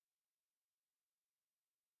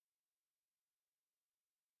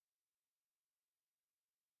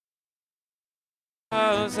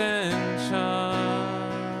thousand charms.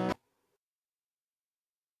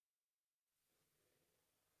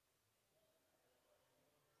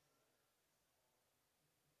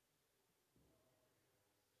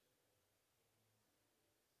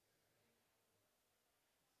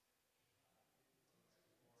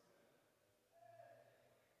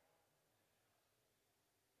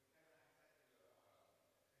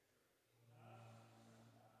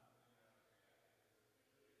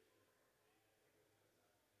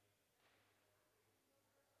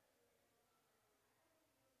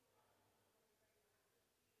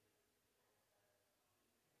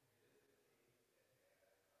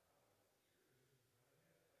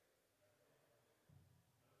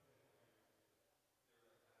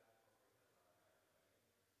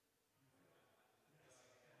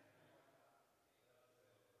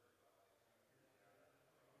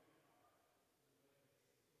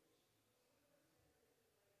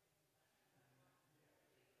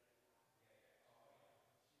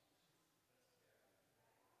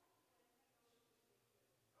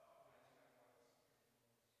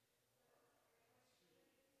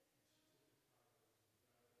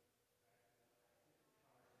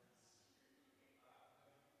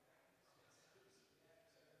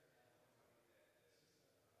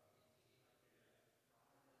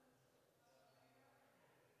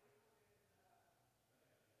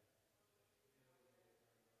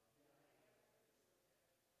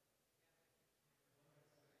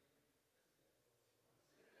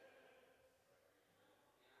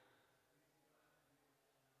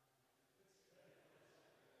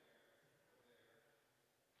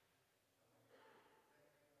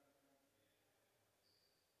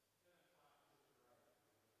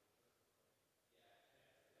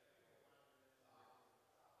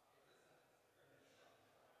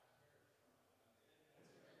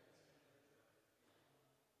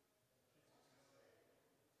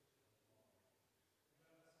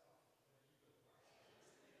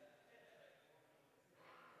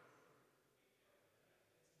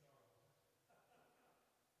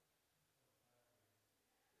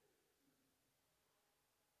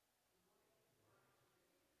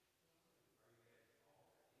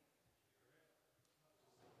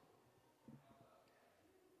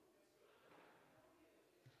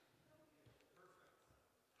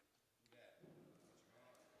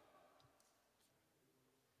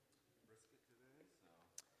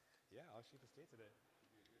 Yeah, I'll shoot the state today.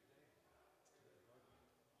 Okay.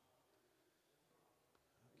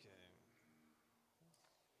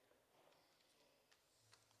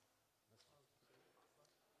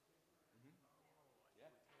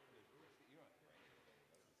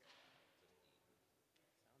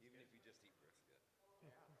 Even if you just eat brisket,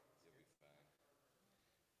 you'll be fine.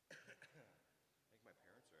 I think my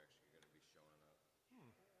parents are actually going to be showing up.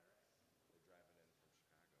 They're driving in from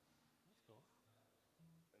Chicago. That's cool.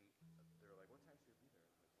 And they're like, what time should we be there?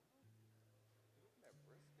 We can have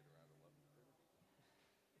brisket around 11:30.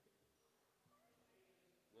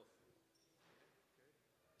 We'll see.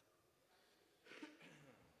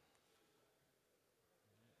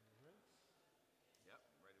 Yep,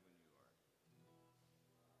 ready when you are.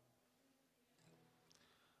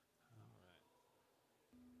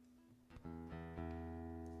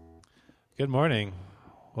 Good morning.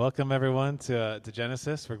 Welcome, everyone, to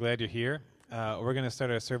Genesis. We're glad you're here. We're going to start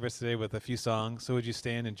our service today with a few songs. So would you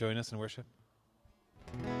stand and join us in worship?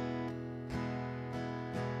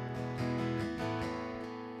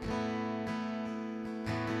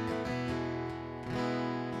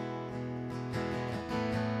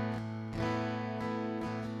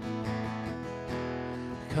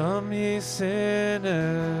 Come, ye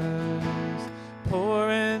sinners, poor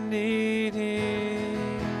and needy,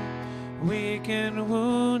 weak and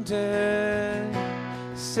wounded,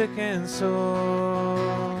 sick and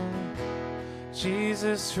sore.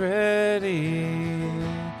 Jesus ready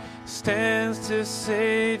stands to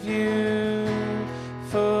save you,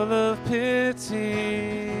 full of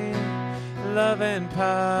pity, love and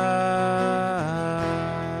power.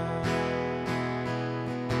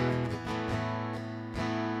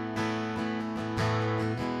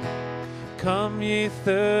 Come ye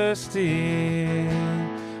thirsty,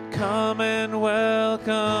 come and welcome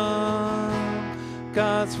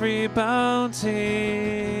God's free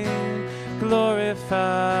bounty, glorify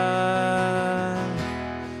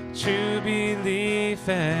true belief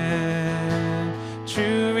and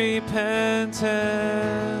true repentance,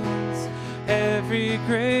 every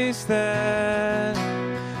grace that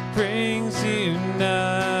brings you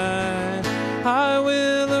nigh. I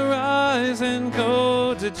will arise and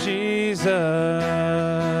go to Jesus.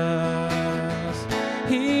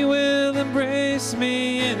 He will embrace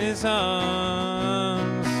me in his arms.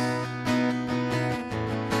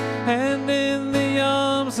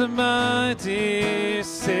 my dear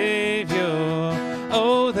Savior.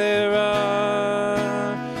 Oh, there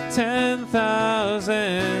are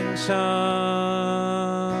 10,000 charms.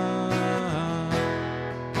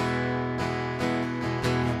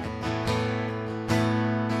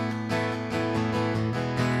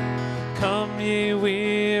 Come ye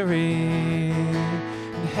weary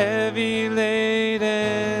and heavy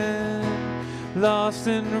laden, lost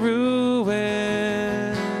and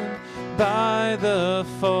ruined by the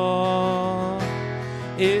fall.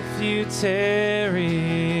 If you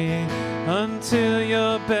tarry until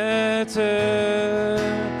you're better,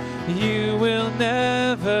 you will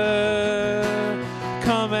never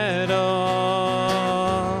come at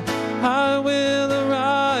all. I will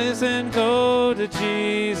arise and go to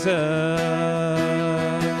Jesus.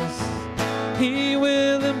 He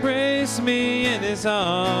will embrace me in his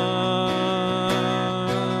arms,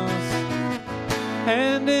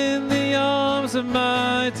 and in the arms of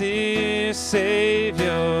my dear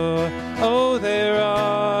Savior, oh, there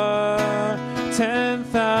are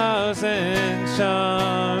 10,000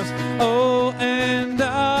 charms. Oh, and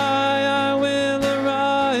I will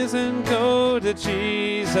arise and go to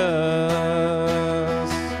Jesus.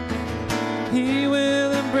 He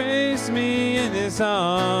will embrace me in his arms,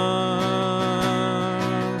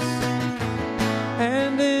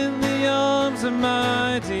 and in the arms of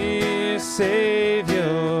my dear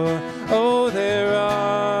Savior, oh, there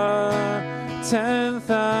are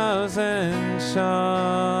 10,000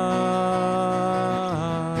 charms.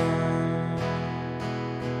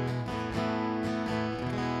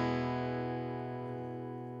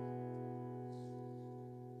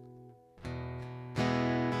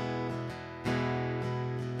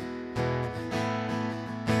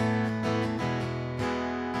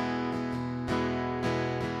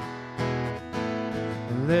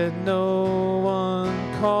 Let no one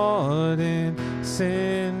caught in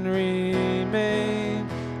sin remain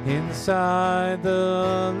inside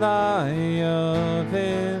the lie of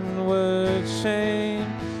inward shame,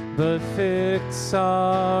 but fix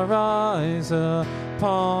our eyes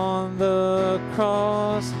upon the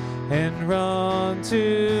cross and run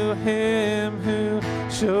to him who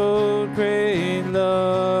showed great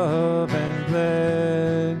love and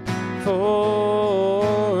bled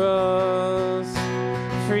for us.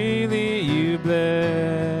 Freely you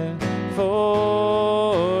bled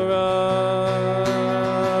for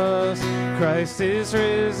us. Christ is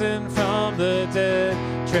risen from the dead,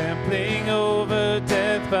 trampling over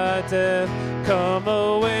death by death. Come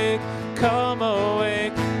awake, come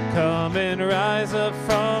awake, come and rise up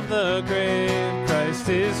from the grave. Christ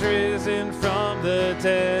is risen from the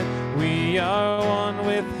dead, we are one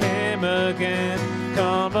with him again.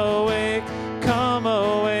 Come awake, come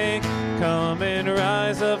awake, come and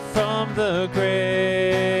rise up from the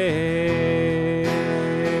grave.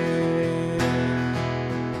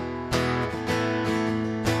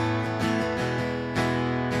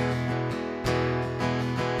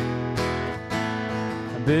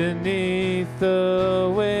 Beneath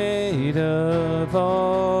the weight of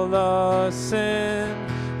all our sin,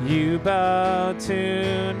 you bow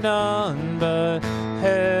to none but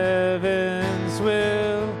heaven's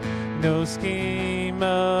will. No scheme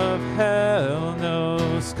of hell,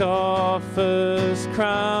 no scoffer's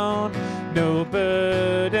crown, no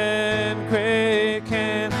burden great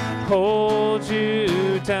can hold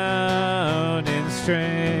you down in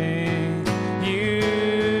strength.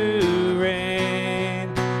 You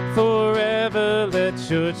reign forever, let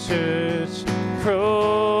your church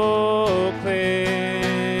proclaim.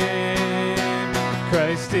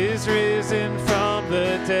 Christ is risen from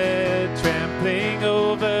the dead, trampling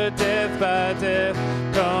over death by death.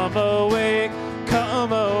 Come awake,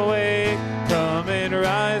 come awake, come and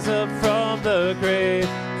rise up from the grave.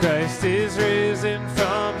 Christ is risen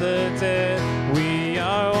from the dead, we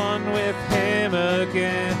are one with him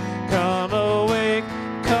again. Come awake,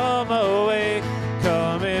 come awake,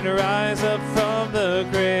 come and rise up from the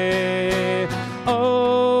grave.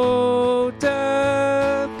 Oh,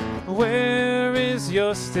 death, where is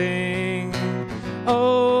your sting?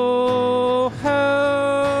 Oh,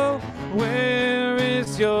 hell, where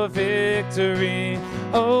is your victory?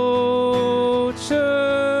 Oh,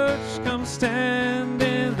 church, come stand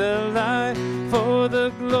in the light, for the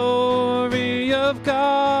glory of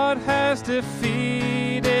God has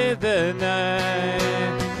defeated the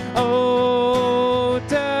night. Oh,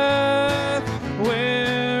 death,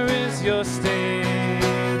 where is your sting?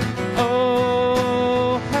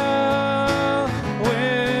 Oh, hell,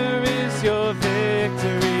 where is your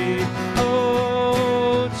victory?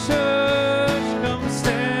 Oh, church, come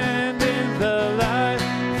stand in the light,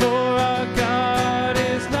 for our God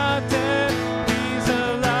is not dead, he's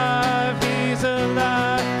alive.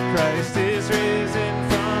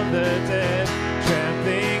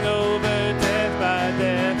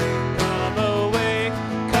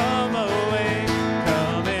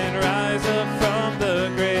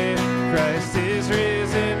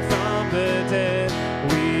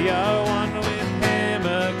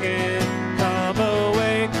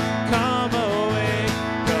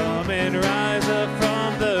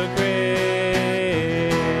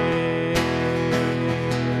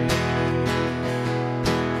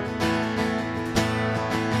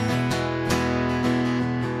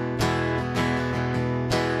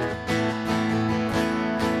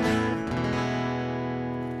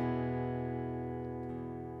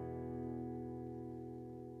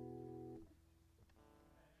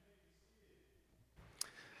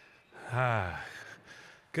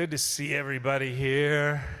 Good to see everybody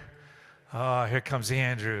here. Oh, here comes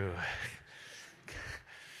Andrew.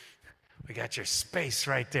 We got your space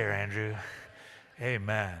right there, Andrew.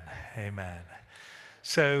 Amen. Amen.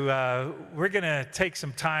 So we're going to take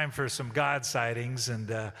some time for some God sightings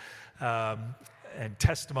and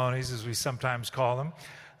testimonies, as we sometimes call them.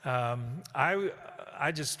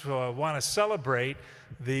 I just want to celebrate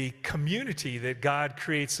the community that God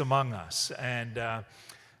creates among us, and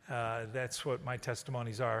that's what my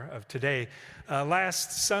testimonies are of today.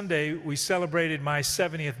 Last Sunday, we celebrated my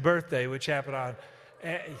 70th birthday, which happened on,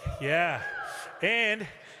 and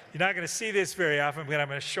you're not going to see this very often, but I'm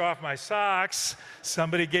going to show off my socks.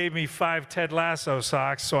 Somebody gave me 5 Ted Lasso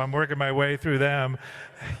socks, so I'm working my way through them.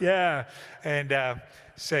 Yeah, and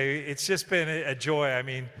so it's just been a joy. I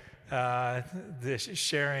mean, the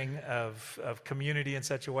sharing of community in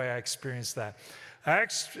such a way, I experienced that. I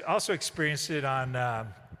also experienced it on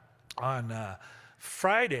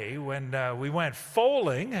Friday when we went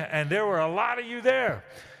foaling, and there were a lot of you there.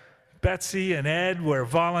 Betsy and Ed were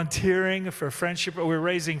volunteering for Friendship. We're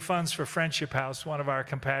raising funds for Friendship House, one of our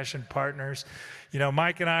compassion partners. You know,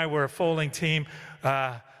 Mike and I were a foaling team.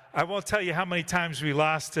 I won't tell you how many times we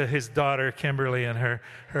lost to his daughter, Kimberly, and her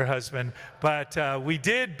husband, but we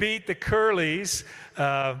did beat the Curleys.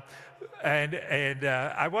 And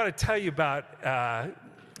I want to tell you about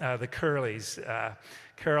the Curleys,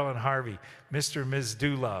 Carol and Harvey, Mr. and Ms.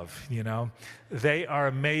 Doolove. You know, they are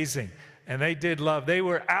amazing. And they did love. They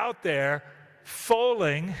were out there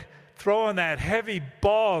foaling, throwing that heavy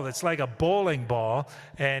ball that's like a bowling ball.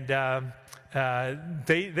 And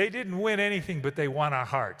they didn't win anything, but they won our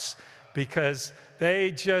hearts because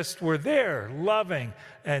they just were there loving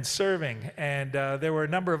and serving. And there were a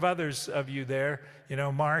number of others of you there. You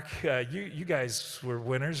know, Mark, you guys were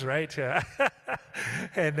winners, right?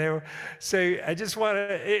 And they were. So I just want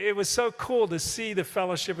to, it was so cool to see the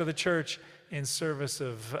fellowship of the church in service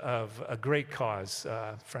of a great cause,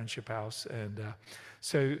 Friendship House. And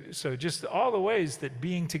so just all the ways that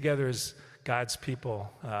being together as God's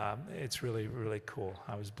people, it's really, really cool.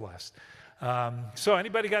 I was blessed. So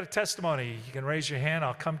anybody got a testimony? You can raise your hand.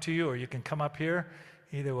 I'll come to you, or you can come up here.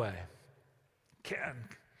 Either way. Ken.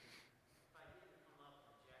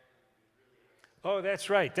 Oh, that's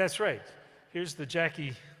right. That's right. Here's the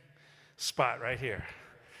Jackie spot right here.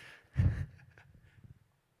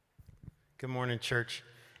 Good morning, church.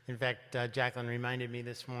 In fact, Jacqueline reminded me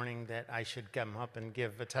this morning that I should come up and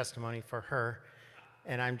give a testimony for her.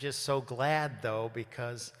 And I'm just so glad, though,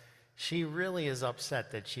 because she really is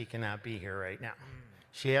upset that she cannot be here right now.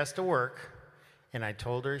 She has to work, and I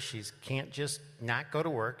told her she can't just not go to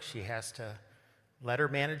work. She has to let her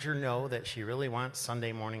manager know that she really wants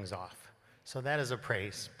Sunday mornings off. So that is a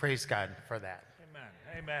praise. Praise God for that. Amen.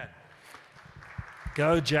 Amen.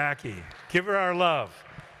 Go, Jackie. Give her our love.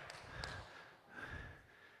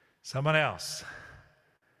 Someone else.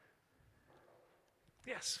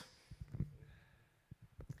 Yes.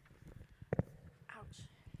 Ouch.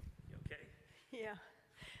 You okay? Yeah.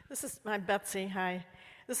 This is my Betsy. Hi.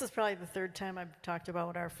 This is probably the third time I've talked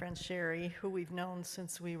about our friend Sherry, who we've known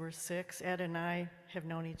since we were 6. Ed and I have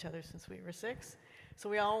known each other since we were 6. So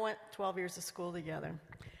we all went 12 years of school together.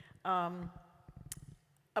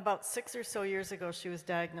 About 6 or so years ago, she was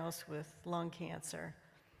diagnosed with lung cancer.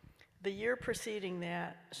 The year preceding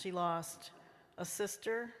that, she lost a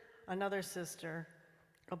sister, another sister,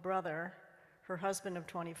 a brother, her husband of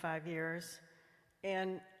 25 years,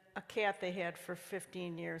 and a cat they had for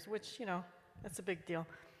 15 years, which, you know, that's a big deal,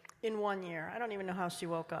 in 1 year. I don't even know how she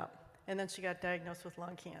woke up. And then she got diagnosed with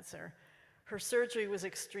lung cancer. Her surgery was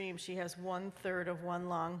extreme. She has 1/3 of one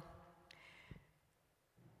lung.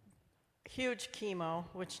 Huge chemo,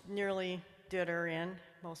 which nearly did her in.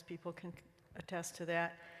 Most people can attest to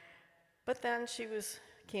that. But then she was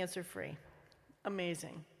cancer-free.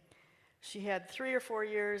 Amazing. She had 3 or 4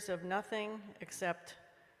 years of nothing except,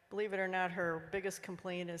 believe it or not, her biggest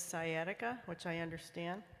complaint is sciatica, which I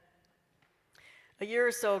understand. A year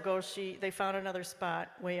or so ago, they found another spot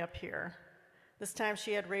way up here. This time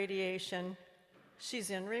she had radiation. She's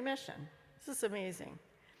in remission. This is amazing.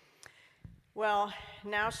 Well,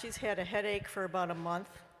 now she's had a headache for about a month.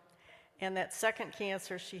 And that second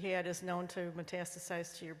cancer she had is known to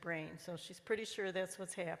metastasize to your brain. So she's pretty sure that's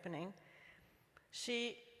what's happening.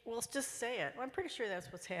 We'll just say it. I'm pretty sure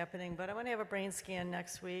that's what's happening, but I'm going to have a brain scan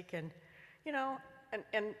next week. And, you know,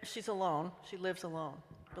 and she's alone. She lives alone,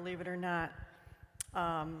 believe it or not.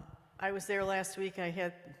 I was there last week. I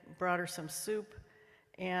had brought her some soup.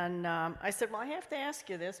 And I said, well, I have to ask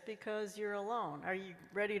you this because you're alone. Are you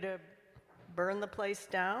ready to burn the place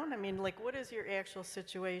down? I mean, like, what is your actual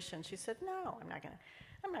situation? She said, no, I'm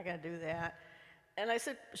not gonna do that. And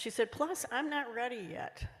she said, plus, I'm not ready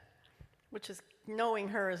yet, which is, knowing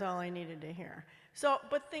her is all I needed to hear. So,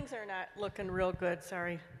 but things are not looking real good,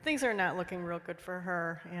 sorry. Things are not looking real good for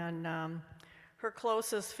her, and her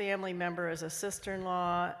closest family member is a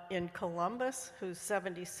sister-in-law in Columbus who's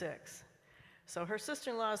 76. So her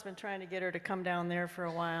sister-in-law has been trying to get her to come down there for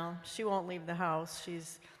a while. She won't leave the house.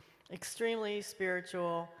 She's extremely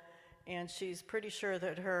spiritual, and she's pretty sure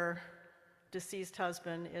that her deceased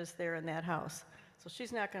husband is there in that house. So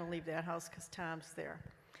she's not going to leave that house because Tom's there.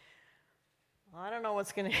 Well, I don't know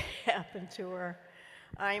what's going to happen to her.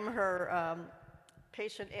 I'm her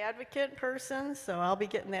patient advocate person, so I'll be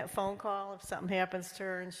getting that phone call if something happens to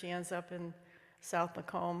her and she ends up in South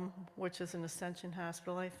Macomb, which is an Ascension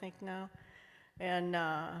hospital, I think now. And,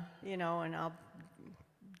 and I'll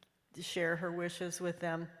share her wishes with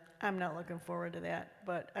them. I'm not looking forward to that,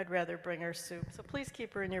 but I'd rather bring her soup. So please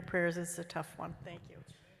keep her in your prayers. It's a tough one. Thank you.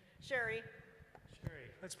 Sherry.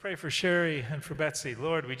 Let's pray for Sherry and for Betsy.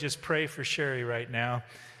 Lord, we just pray for Sherry right now,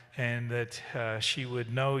 and that she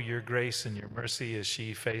would know your grace and your mercy as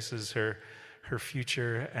she faces her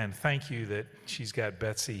future. And thank you that she's got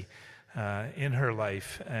Betsy in her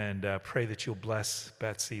life, and pray that you'll bless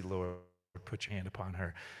Betsy, Lord. Put your hand upon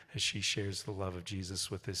her as she shares the love of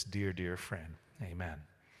Jesus with this dear, dear friend. Amen.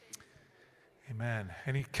 Amen.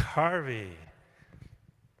 Any Harvey?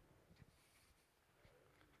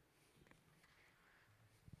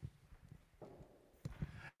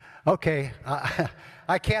 Okay,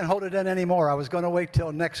 I can't hold it in anymore. I was going to wait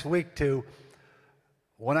till next week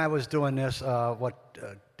when I was doing this, what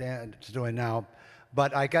Dan's doing now.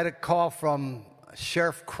 But I got a call from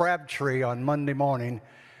Sheriff Crabtree on Monday morning.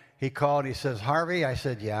 He called, he says, Harvey? I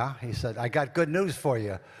said, yeah. He said, I got good news for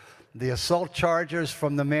you. The assault charges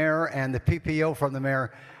from the mayor and the PPO from the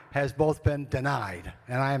mayor has both been denied.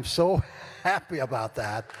 And I am so happy about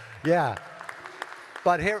that. Yeah.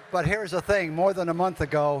 But here's the thing. More than a month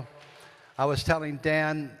ago, I was telling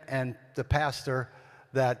Dan and the pastor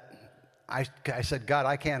that I said, God,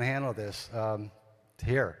 I can't handle this.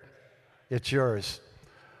 Here, it's yours.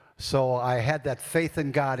 So I had that faith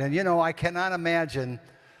in God. And, I cannot imagine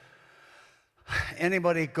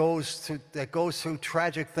anybody that goes through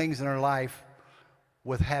tragic things in their life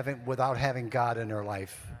without having God in their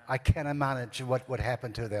life. I can't imagine what would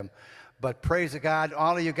happen to them. But praise God,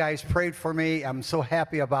 all of you guys prayed for me. I'm so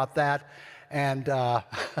happy about that. And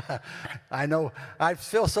I know I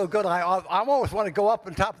feel so good. I always want to go up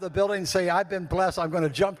on top of the building and say, I've been blessed. I'm going to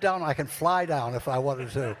jump down. I can fly down if I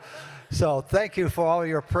wanted to. So thank you for all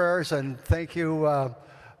your prayers, and thank you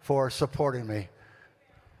for supporting me.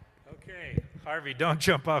 Okay, Harvey, don't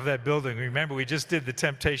jump off that building. Remember, we just did the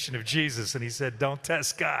temptation of Jesus, and he said, don't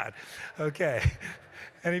test God. Okay,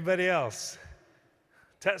 anybody else?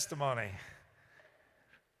 Testimony.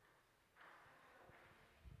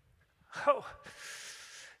 Oh,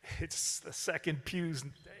 it's the second Pew's day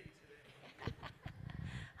today.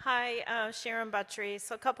 Hi, Sharon Buttrey.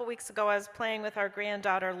 So a couple weeks ago, I was playing with our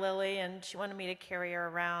granddaughter, Lily, and she wanted me to carry her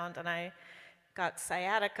around, and I got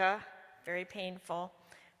sciatica, very painful.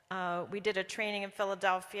 We did a training in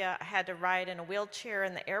Philadelphia. I had to ride in a wheelchair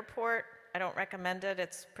in the airport. I don't recommend it.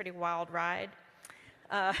 It's a pretty wild ride.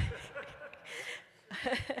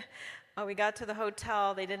 We got to the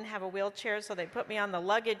hotel. They didn't have a wheelchair, so they put me on the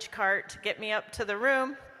luggage cart to get me up to the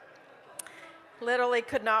room. Literally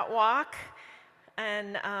could not walk.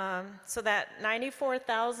 And so that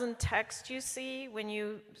 94,000 text you see when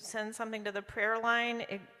you send something to the prayer line,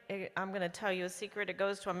 I'm going to tell you a secret. It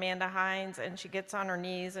goes to Amanda Hines, and she gets on her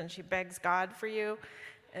knees, and she begs God for you.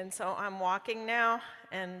 And so I'm walking now,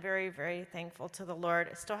 and very, very thankful to the Lord.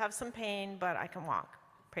 I still have some pain, but I can walk.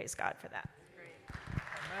 Praise God for that.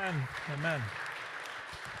 Amen. Amen.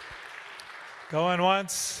 Going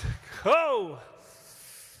once. Oh!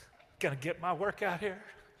 Gonna get my workout here.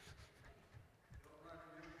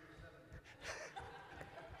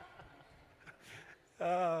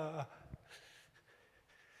 All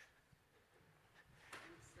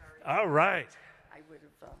right. I would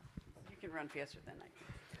have, you can run faster than I can.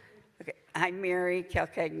 Okay, I'm Mary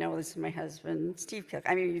Calcagno. This is my husband, Steve Calcagno.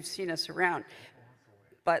 I mean, you've seen us around.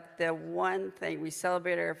 But the one thing, we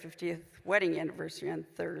celebrated our 50th wedding anniversary on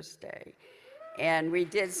Thursday. And we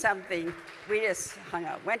did something, we just hung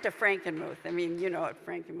out, went to Frankenmuth. I mean, you know what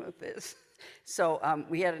Frankenmuth is. So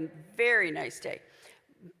we had a very nice day.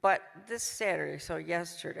 But this Saturday, so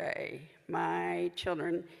yesterday, my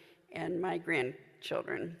children and my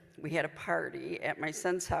grandchildren, we had a party at my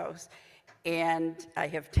son's house. And I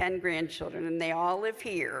have 10 grandchildren, and they all live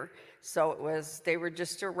here. So they were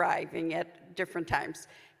just arriving at different times.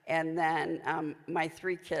 And then my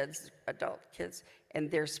 3 kids, adult kids, and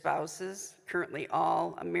their spouses, currently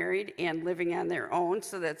all married and living on their own,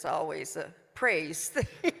 so that's always a praise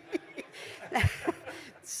thing.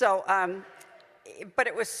 So, but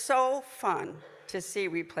it was so fun to see.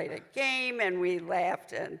 We played a game and we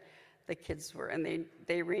laughed, and the kids were, and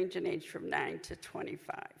they range in age from 9 to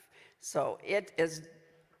 25. So it is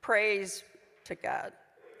praise to God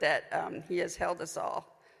that he has held us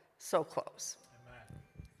all so close.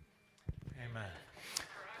 Amen. Amen.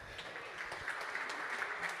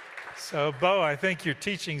 So, Bo, I think your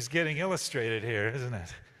teaching's getting illustrated here, isn't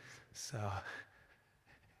it? So,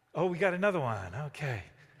 oh, we got another one. Okay.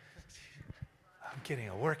 I'm getting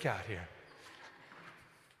a workout here.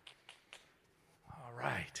 All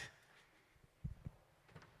right.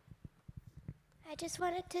 I just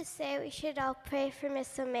wanted to say we should all pray for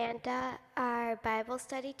Miss Amanda, our Bible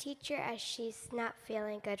study teacher, as she's not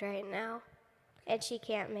feeling good right now, and she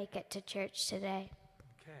can't make it to church today.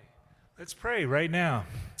 Okay. Let's pray right now.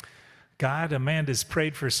 God, Amanda's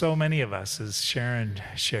prayed for so many of us, as Sharon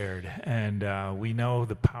shared, and we know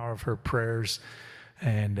the power of her prayers.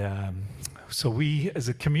 And so we, as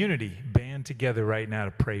a community, band together right now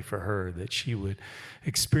to pray for her, that she would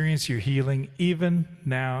experience your healing even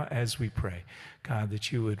now as we pray. God,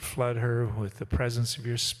 that you would flood her with the presence of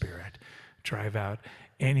your Spirit, drive out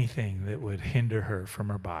anything that would hinder her from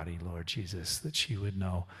her body, Lord Jesus, that she would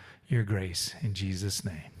know your grace in Jesus'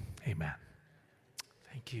 name. Amen.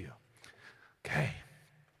 Thank you. Okay.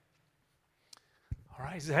 All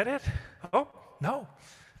right, is that it? Oh, no,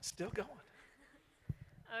 still going.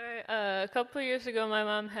 All right, a couple of years ago, my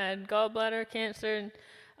mom had gallbladder cancer,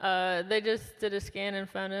 and they just did a scan and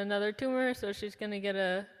found another tumor, so she's going to get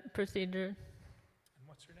a procedure. And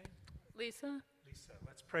what's her name? Lisa? Lisa.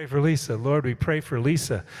 Let's pray for Lisa. Lord, we pray for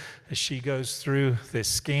Lisa as she goes through this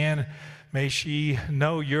scan. May she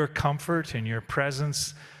know your comfort and your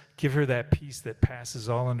presence. Give her that peace that passes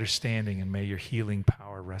all understanding, and may your healing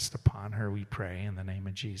power rest upon her, we pray, in the name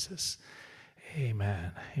of Jesus.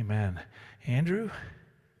 Amen. Amen. Andrew?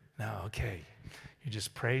 No, okay. You're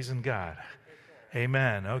just praising God.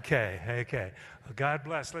 Amen. Okay, okay. Well, God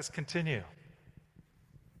bless. Let's continue.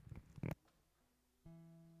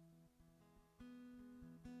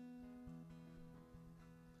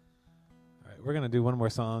 All right, we're going to do one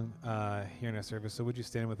more song here in our service, so would you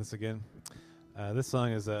stand with us again? This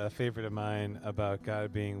song is a favorite of mine about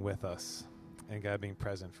God being with us and God being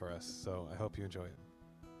present for us, so I hope you enjoy it.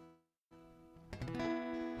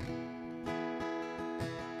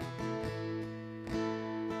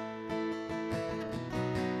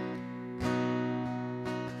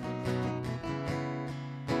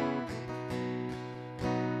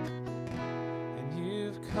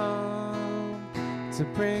 To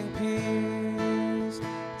bring peace,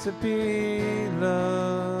 to be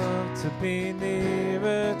loved, to be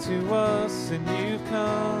nearer to us, and you've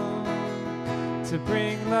come to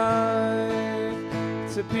bring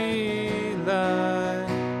life, to be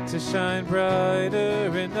light, to shine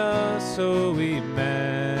brighter in us, so Emmanuel,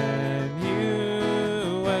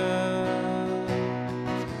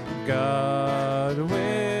 God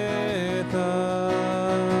with us,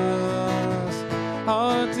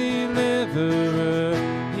 our deliverer.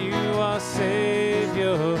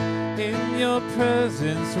 Savior, in your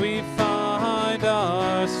presence we find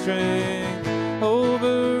our strength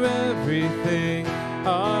over everything,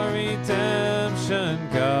 our redemption,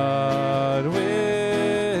 God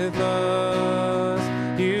with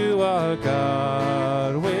us. You are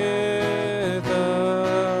God with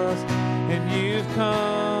us, and you've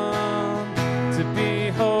come to be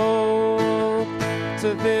hope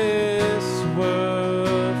to this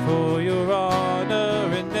world for your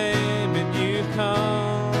honor and name.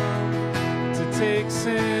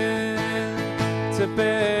 To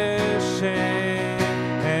bear shame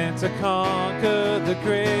and to conquer the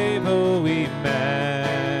grave, oh Emmanuel,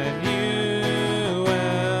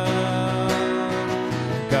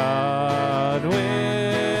 God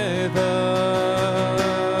with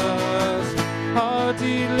us, our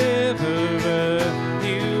deliverer,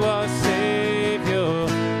 you are Savior,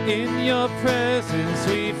 in your presence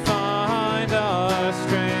we find our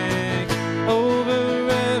strength over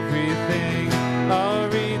everything, our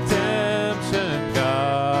redemption,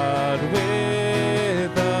 God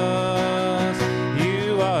with us.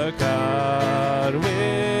 You are God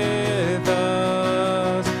with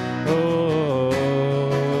us. Oh,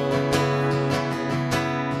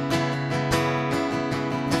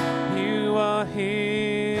 you are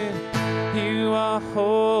here, you are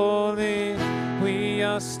holy. We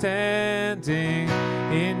are standing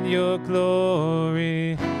in your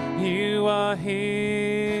glory. You are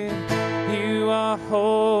here. You are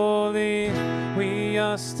holy. We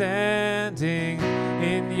are standing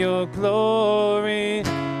in your glory.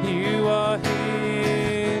 You are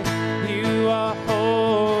here. You are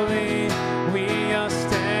holy. We are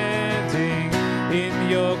standing in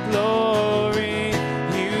your glory.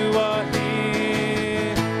 You are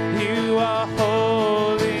here. You are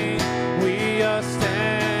holy. We are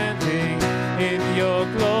standing in your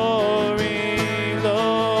glory,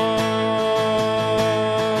 Lord.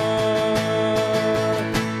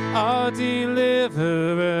 Our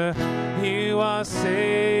deliverer, you are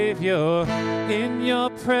Savior. In your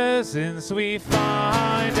presence we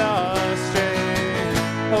find our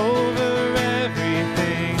strength. Over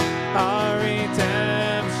everything, our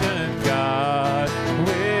redemption, God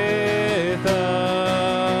with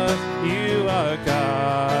us. You are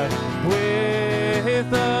God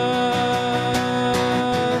with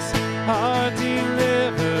us. Our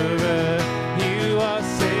deliverer, you are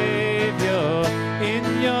Savior.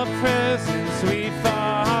 In your presence we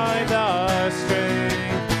find our strength.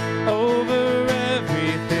 Over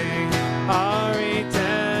everything, our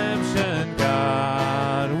redemption,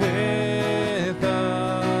 God with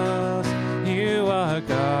us. You are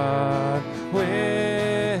God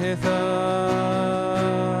with us.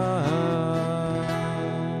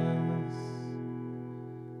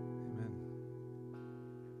 Amen.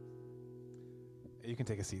 You can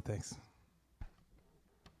take a seat, thanks.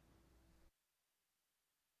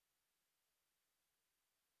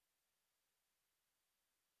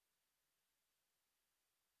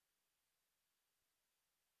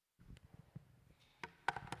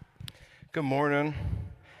 Good morning.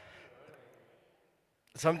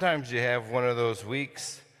 Sometimes you have one of those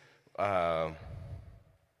weeks where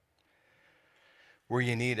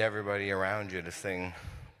you need everybody around you to sing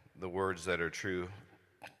the words that are true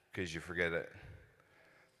because you forget it.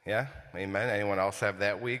 Yeah? Amen. Anyone else have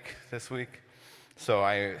that week this week? So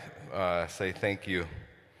I say thank you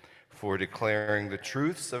for declaring the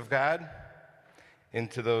truths of God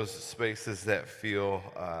into those spaces that feel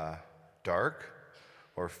dark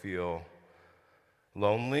or feel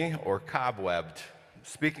lonely or cobwebbed.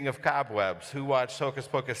 Speaking of cobwebs, who watched Hocus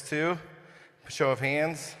Pocus 2? Show of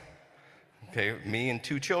hands. Okay, me and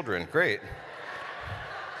 2 children. Great.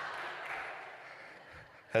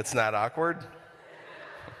 That's not awkward.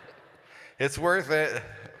 It's worth it.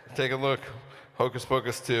 Take a look. Hocus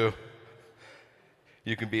Pocus 2.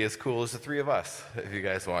 You can be as cool as the 3 of us if you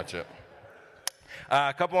guys watch it.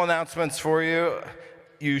 A couple announcements for you.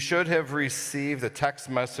 You should have received a text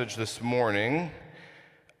message this morning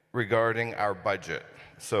regarding our budget.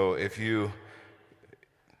 So if you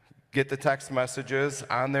get the text messages,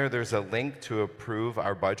 on there, there's a link to approve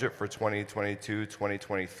our budget for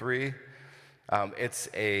 2022-2023. It's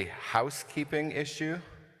a housekeeping issue.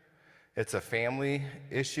 It's a family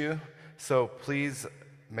issue. So please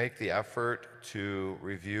make the effort to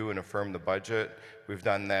review and affirm the budget. We've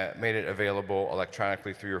done that, made it available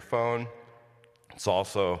electronically through your phone. It's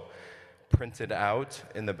also printed out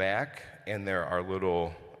in the back, and there are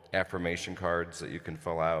little affirmation cards that you can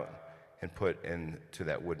fill out and put into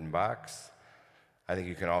that wooden box. I think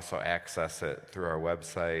you can also access it through our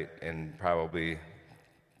website and probably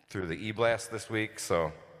through the e-blast this week,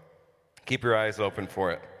 so keep your eyes open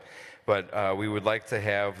for it. But we would like to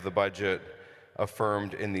have the budget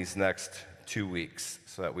affirmed in these next 2 weeks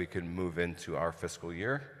so that we can move into our fiscal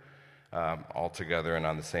year all together and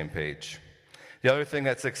on the same page. The other thing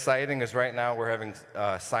that's exciting is right now we're having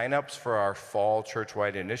sign-ups for our fall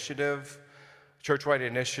Churchwide Initiative. Churchwide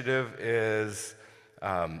Initiative is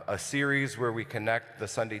a series where we connect the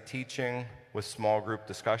Sunday teaching with small group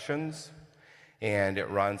discussions, and it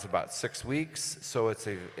runs about 6 weeks, so it's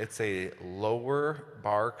a lower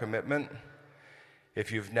bar commitment.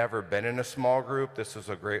 If you've never been in a small group, this is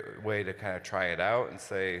a great way to kind of try it out and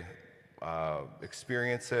say,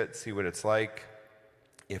 experience it, see what it's like.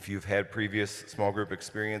 If you've had previous small group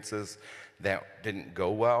experiences that didn't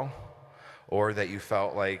go well, or that you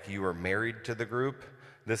felt like you were married to the group,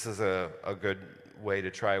 this is a good way to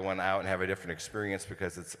try one out and have a different experience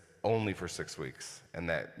because it's only for 6 weeks, and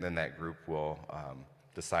then that group will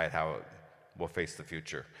decide how it will face the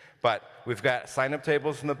future. But we've got sign-up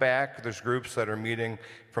tables in the back. There's groups that are meeting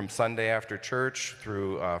from Sunday after church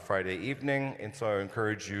through Friday evening, and so I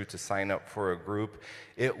encourage you to sign up for a group.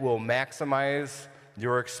 It will maximize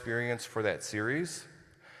your experience for that series,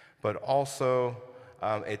 but also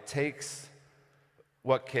it takes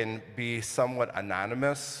what can be somewhat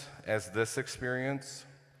anonymous as this experience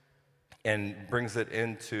and brings it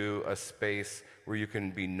into a space where you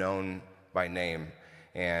can be known by name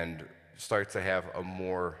and start to have a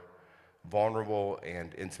more vulnerable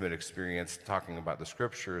and intimate experience talking about the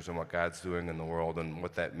scriptures and what God's doing in the world and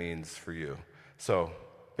what that means for you. So,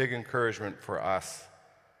 big encouragement for us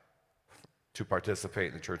to participate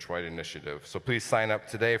in the church-wide initiative. So please sign up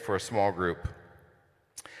today for a small group.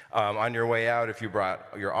 On your way out, if you brought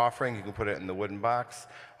your offering, you can put it in the wooden box.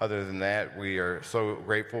 Other than that, we are so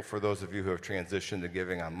grateful for those of you who have transitioned to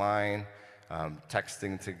giving online,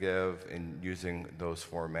 texting to give, and using those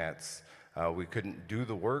formats. We couldn't do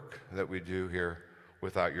the work that we do here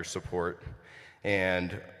without your support.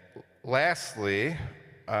 And lastly,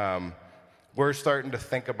 we're starting to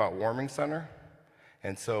think about Warming Center.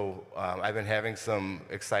 And so I've been having some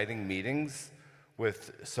exciting meetings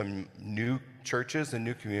with some new churches and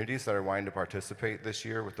new communities that are wanting to participate this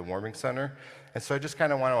year with the Warming Center. And so I just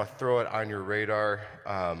kind of want to throw it on your radar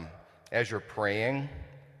as you're praying.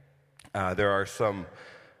 There are some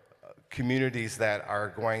communities that are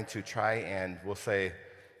going to try and, we'll say,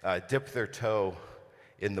 dip their toe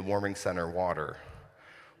in the Warming Center water,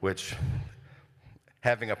 which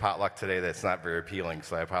having a potluck today, that's not very appealing,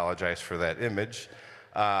 so I apologize for that image.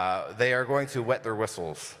 They are going to wet their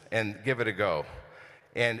whistles and give it a go.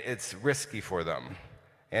 And it's risky for them.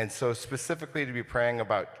 And so specifically to be praying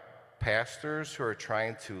about pastors who are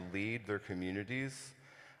trying to lead their communities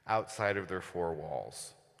outside of their four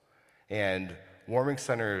walls. And Warming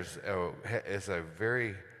Center is a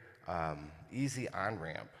very easy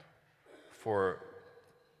on-ramp for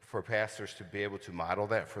pastors to be able to model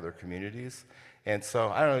that for their communities. And so,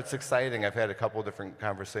 I don't know, it's exciting. I've had a couple different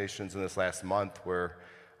conversations in this last month where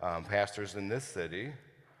pastors in this city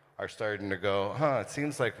are starting to go, it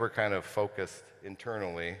seems like we're kind of focused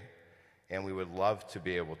internally, and we would love to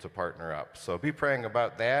be able to partner up. So be praying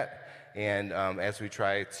about that, and as we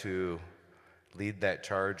try to lead that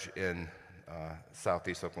charge in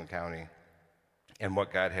Southeast Oakland County and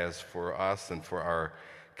what God has for us and for our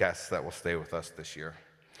guests that will stay with us this year.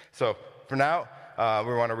 So for now,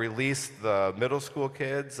 we want to release the middle school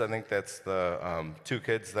kids. I think that's the 2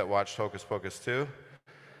 kids that watched Hocus Pocus 2.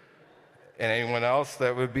 And anyone else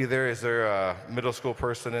that would be there? Is there a middle school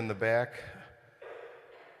person in the back?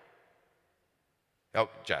 Oh,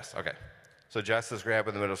 Jess, okay. So Jess is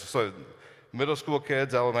grabbing the middle school. So middle school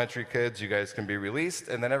kids, elementary kids, you guys can be released.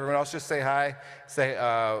 And then everyone else just say hi. Say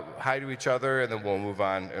hi to each other, and then we'll move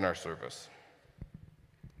on in our service.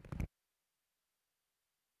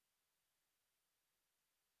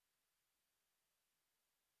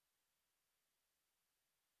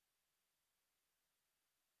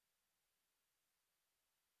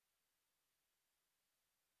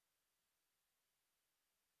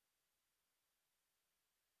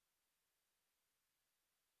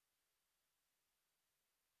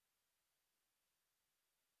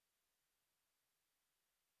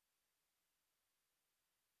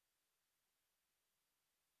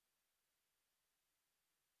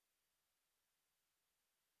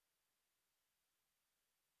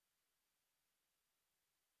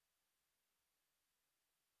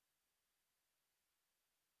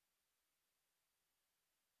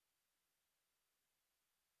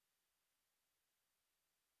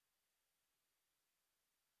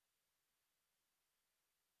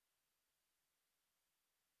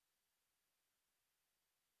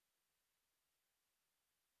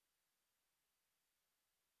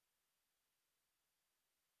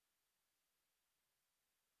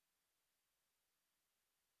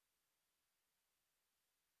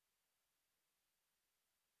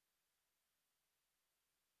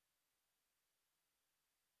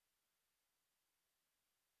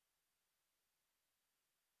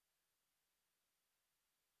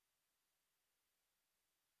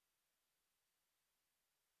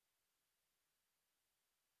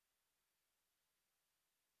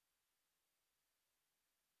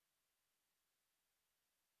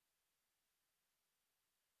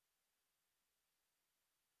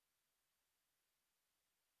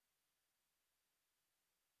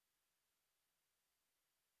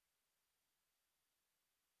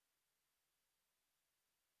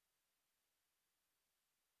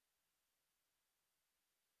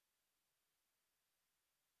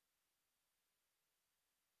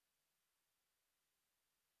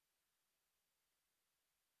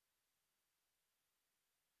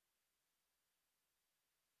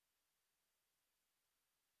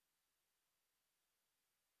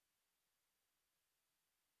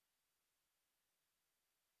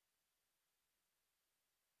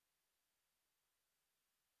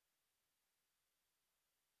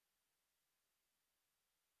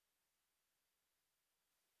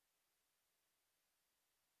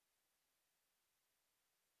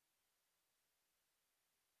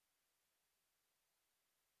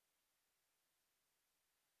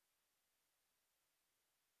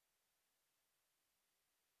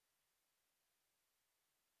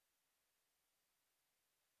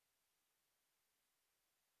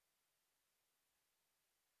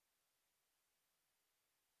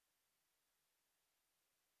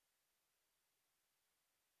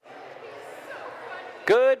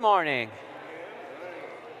 Good morning.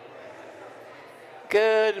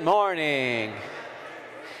 Good morning.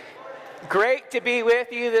 Great to be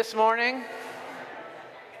with you this morning.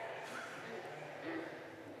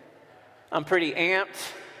 I'm pretty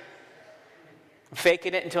amped. I'm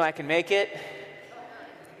faking it until I can make it.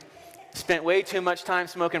 Spent way too much time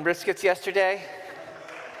smoking briskets yesterday.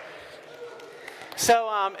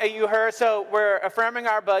 So you heard, so we're affirming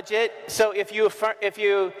our budget. So if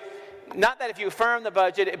you not that if you affirm the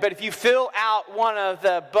budget, but if you fill out one of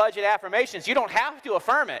the budget affirmations, you don't have to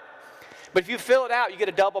affirm it. But if you fill it out, you get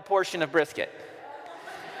a double portion of brisket.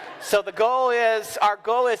 So our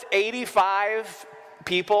goal is 85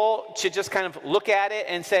 people to just kind of look at it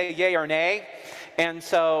and say yay or nay. And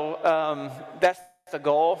so that's the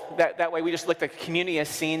goal. That way we just look, the community has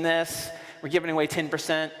seen this. We're giving away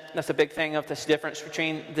 10%. That's a big thing of this difference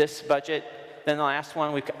between this budget than the last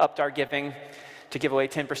one. We've upped our giving to give away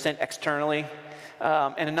 10% externally,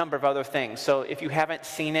 and a number of other things. So if you haven't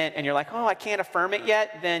seen it and you're like, oh, I can't affirm it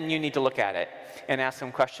yet, then you need to look at it and ask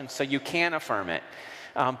some questions so you can affirm it.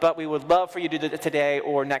 But we would love for you to do it today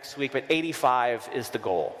or next week, but 85 is the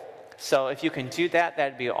goal. So if you can do that,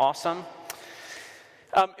 that'd be awesome.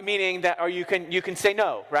 Meaning that, or you can say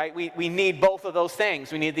no, right? We need both of those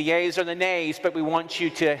things. We need the yays or the nays, but we want you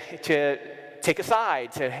to take a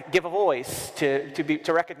side, to give a voice, to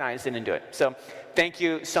recognize it and do it. So thank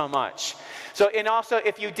you so much. So, and also,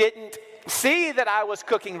 if you didn't see that I was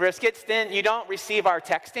cooking briskets, then you don't receive our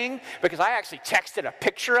texting, because I actually texted a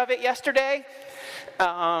picture of it yesterday.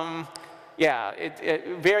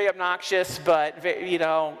 Very obnoxious, but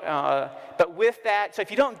but with that, so if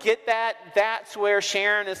you don't get that, that's where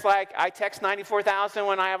Sharon is like, I text 94,000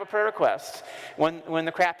 when I have a prayer request. When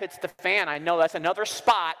the crap hits the fan, I know that's another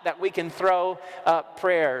spot that we can throw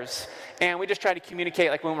prayers. And we just try to communicate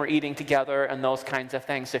like when we're eating together and those kinds of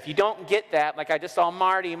things. So if you don't get that, like I just saw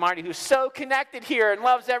Marty who's so connected here and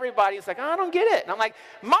loves everybody, he's like, oh, I don't get it. And I'm like,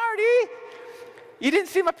 Marty, you didn't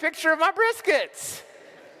see my picture of my briskets.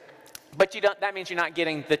 But that means you're not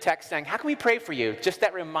getting the text saying, how can we pray for you? Just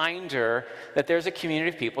that reminder that there's a community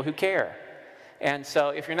of people who care. And so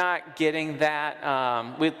if you're not getting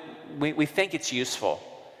that, we think it's useful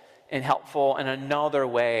and helpful and another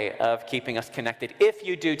way of keeping us connected if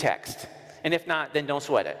you do text. And if not, then don't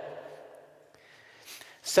sweat it.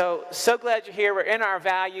 So glad you're here. We're in our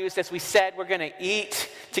values. As we said, we're going to eat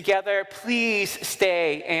together. Please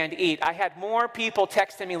stay and eat. I had more people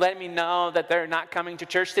texting me, letting me know that they're not coming to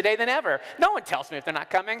church today than ever. No one tells me if they're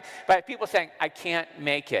not coming, but I had people saying, I can't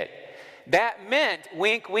make it. That meant,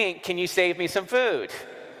 wink, wink, can you save me some food?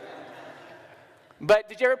 But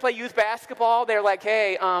did you ever play youth basketball? They're like,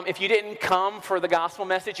 hey, if you didn't come for the gospel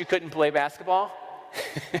message, you couldn't play basketball.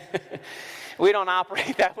 We don't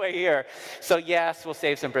operate that way here. So yes, we'll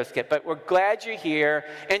save some brisket, but we're glad you're here.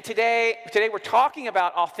 And today we're talking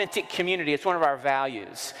about authentic community. It's one of our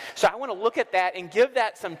values. So I want to look at that and give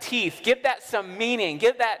that some teeth, give that some meaning,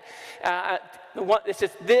 give that,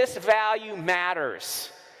 this value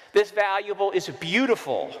matters. This valuable is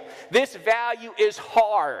beautiful. This value is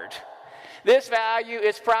hard. This value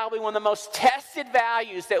is probably one of the most tested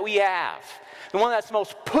values that we have. The one that's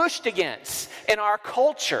most pushed against in our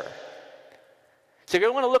culture. So if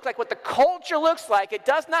you want to look like what the culture looks like, it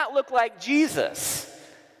does not look like Jesus,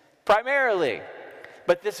 primarily.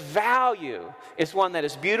 But this value is one that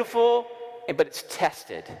is beautiful, but it's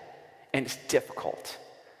tested, and it's difficult.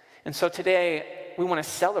 And so today, we want to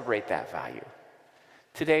celebrate that value.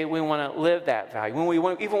 Today, we want to live that value. We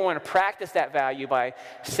even want to practice that value by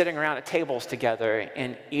sitting around at tables together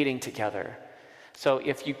and eating together. So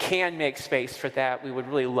if you can make space for that, we would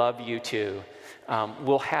really love you to.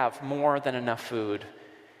 We'll have more than enough food.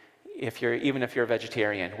 Even if you're a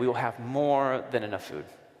vegetarian, we will have more than enough food.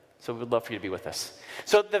 So we would love for you to be with us.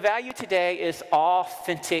 So the value today is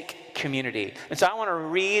authentic community. And so I want to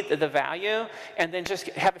read the value and then just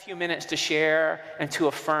have a few minutes to share and to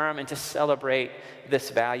affirm and to celebrate this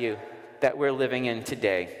value that we're living in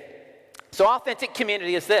today. So authentic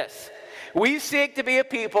community is this. We seek to be a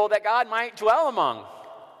people that God might dwell among.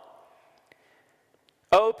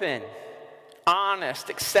 Open, honest,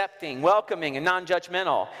 accepting, welcoming, and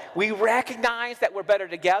non-judgmental. We recognize that we're better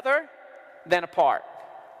together than apart.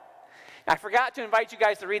 I forgot to invite you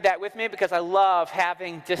guys to read that with me because I love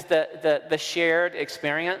having just the shared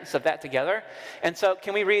experience of that together. And so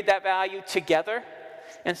can we read that value together?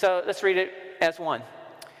 And so let's read it as one.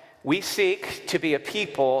 We seek to be a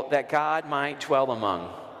people that God might dwell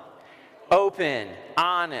among. Open,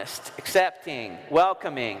 honest, accepting,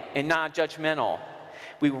 welcoming, and non-judgmental.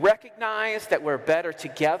 We recognize that we're better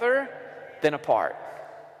together than apart.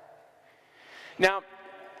 Now,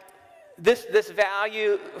 This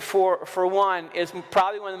value, for one, is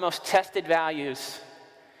probably one of the most tested values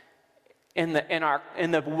in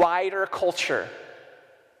the wider culture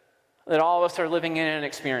that all of us are living in and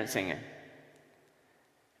experiencing in.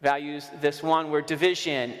 Values this one where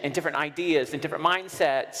division and different ideas and different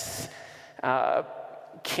mindsets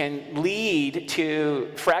can lead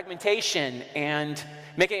to fragmentation and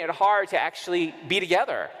making it hard to actually be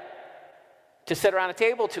together, to sit around a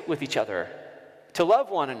table with each other, to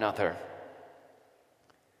love one another.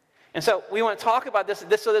 And so we want to talk about this.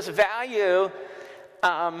 So this value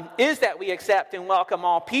is that we accept and welcome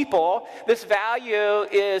all people. This value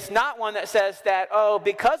is not one that says that, oh,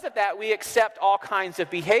 because of that we accept all kinds of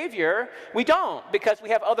behavior. We don't, because we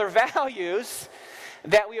have other values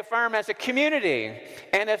that we affirm as a community.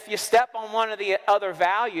 And if you step on one of the other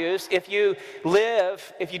values, if you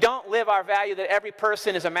don't live our value that every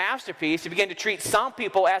person is a masterpiece, you begin to treat some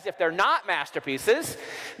people as if they're not masterpieces,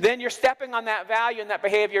 then you're stepping on that value, and that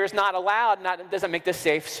behavior is not allowed, and that doesn't make this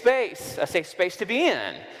a safe space to be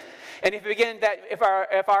in. And if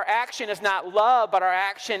our action is not love, but our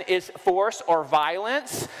action is force or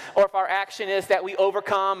violence, or if our action is that we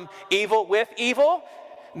overcome evil with evil,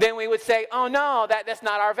 then we would say, oh no, that's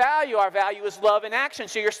not our value. Our value is love in action.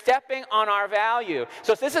 So you're stepping on our value.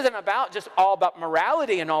 So this isn't all about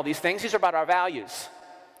morality and all these things. These are about our values.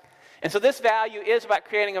 And so this value is about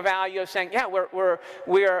creating a value of saying, yeah, we're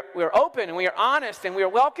open and we are honest and we are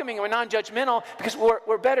welcoming and we're non-judgmental because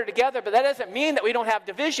we're better together. But that doesn't mean that we don't have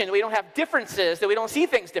division, we don't have differences, that we don't see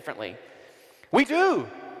things differently. We do.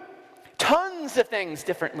 Tons of things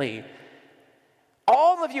differently.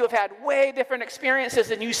 All of you have had way different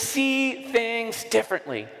experiences and you see things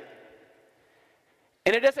differently.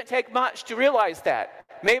 And it doesn't take much to realize that.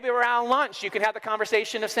 Maybe around lunch you can have the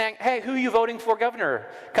conversation of saying, hey, who are you voting for governor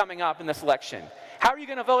coming up in this election? How are you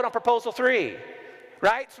going to vote on Proposal 3?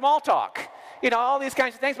 Right? Small talk. All these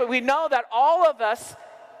kinds of things. But we know that all of us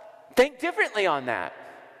think differently on that.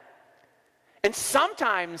 And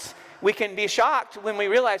sometimes we can be shocked when we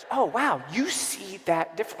realize, oh, wow, you see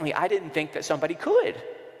that differently. I didn't think that somebody could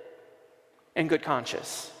in good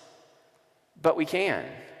conscience. But we can.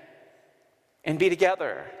 And be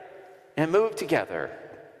together. And move together.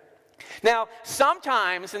 Now,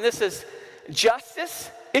 sometimes, and this is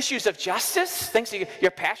justice, issues of justice, things that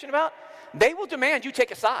you're passionate about, they will demand you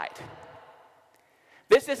take a side.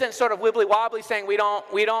 This isn't sort of wibbly-wobbly saying we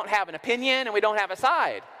don't have an opinion and we don't have a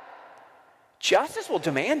side. Justice will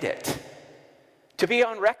demand it. To be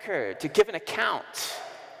on record, to give an account,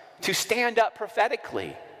 to stand up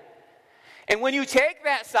prophetically. And when you take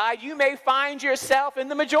that side, you may find yourself in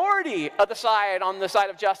the majority of the side on the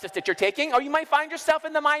side of justice that you're taking, or you might find yourself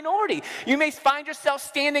in the minority. You may find yourself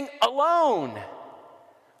standing alone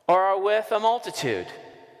or with a multitude.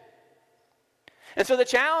 And so the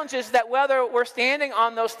challenge is that whether we're standing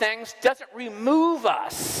on those things doesn't remove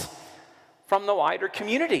us from the wider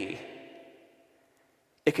community.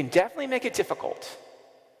 It can definitely make it difficult.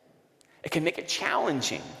 It can make it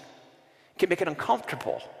challenging. It can make it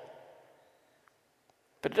uncomfortable.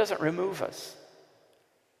 But it doesn't remove us.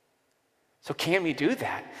 So can we do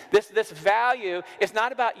that? This value is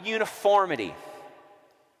not about uniformity.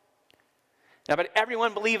 Not about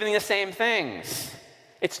everyone believing the same things.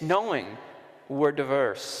 It's knowing we're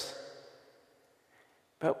diverse.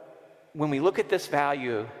 But when we look at this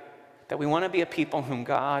value, that we want to be a people whom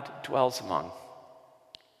God dwells among.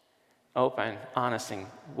 Open, honest,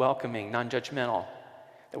 welcoming, non-judgmental,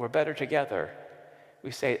 that we're better together.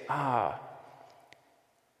 We say,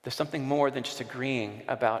 there's something more than just agreeing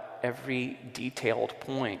about every detailed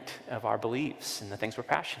point of our beliefs and the things we're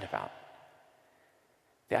passionate about.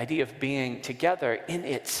 The idea of being together in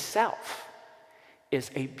itself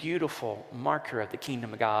is a beautiful marker of the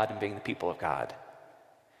kingdom of God and being the people of God.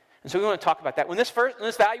 And so we want to talk about that. When this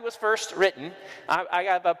value was first written, I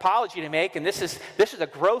have an apology to make, and this is a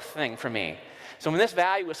growth thing for me. So when this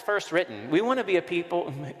value was first written, we want to be a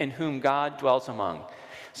people in whom God dwells among.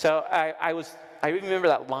 So I remember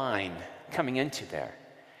that line coming into there,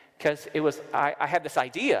 because I had this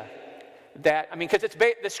idea that, because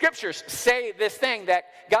the scriptures say this thing, that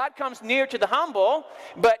God comes near to the humble,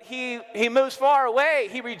 but he moves far away.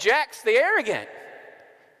 He rejects the arrogant.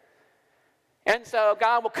 And so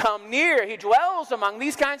God will come near. He dwells among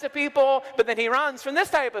these kinds of people, but then he runs from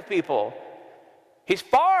this type of people. He's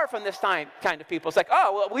far from this kind of people. It's like,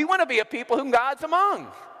 we want to be a people whom God's among.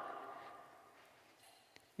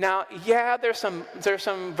 Now, yeah, there's some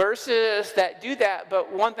verses that do that,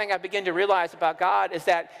 but one thing I begin to realize about God is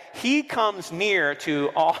that he comes near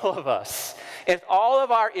to all of us. with all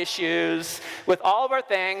of our issues, with all of our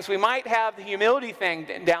things. We might have the humility thing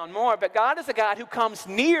down more, but God is a God who comes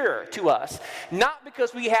near to us, not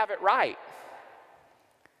because we have it right.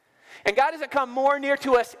 And God doesn't come more near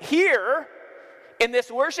to us here in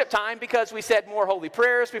this worship time because we said more holy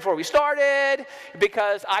prayers before we started,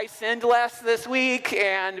 because I sinned less this week,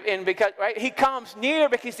 and because, right? He comes near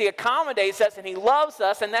because he accommodates us and he loves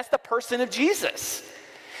us, and that's the person of Jesus.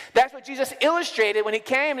 That's what Jesus illustrated when he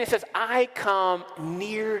came, and he says, I come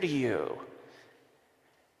near to you.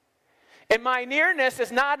 And my nearness is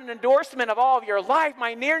not an endorsement of all of your life.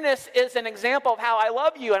 My nearness is an example of how I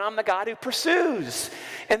love you, and I'm the God who pursues.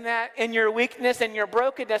 And that in your weakness and your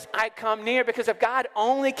brokenness, I come near, because if God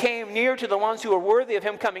only came near to the ones who are worthy of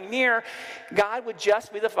him coming near, God would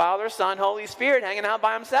just be the Father, Son, Holy Spirit hanging out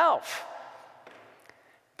by himself.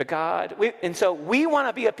 But so we want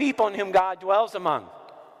to be a people in whom God dwells among.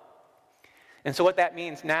 And so what that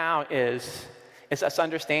means now is us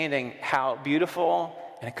understanding how beautiful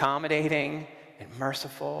and accommodating and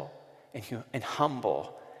merciful and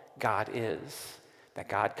humble God is, that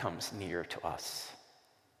God comes near to us.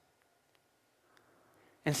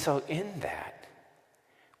 And so in that,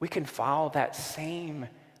 we can follow that same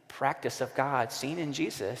practice of God seen in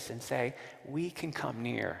Jesus and say, we can come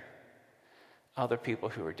near other people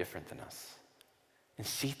who are different than us and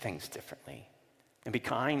see things differently and be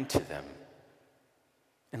kind to them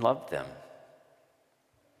and love them.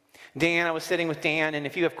 Dan, I was sitting with Dan, and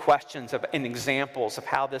if you have questions and examples of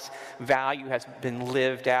how this value has been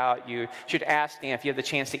lived out, you should ask Dan. If you have the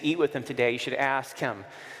chance to eat with him today, you should ask him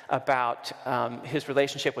about his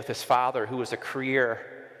relationship with his father, who was a career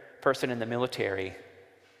person in the military.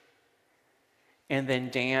 And then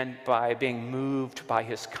Dan, by being moved by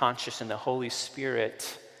his conscience and the Holy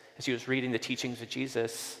Spirit, as he was reading the teachings of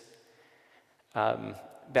Jesus in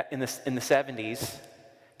the 70s,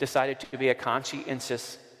 decided to be a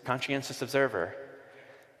conscientious observer,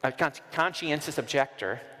 a conscientious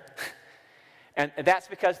objector. And that's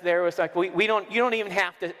because there was like, you don't even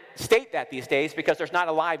have to state that these days, because there's not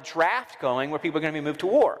a live draft going where people are going to be moved to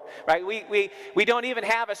war, right? We don't even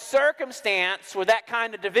have a circumstance where that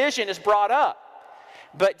kind of division is brought up.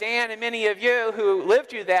 But Dan and many of you who lived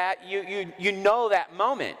through that, you know that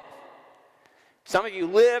moment. Some of you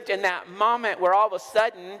lived in that moment where all of a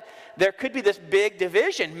sudden there could be this big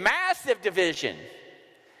division, massive division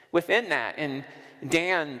within that. And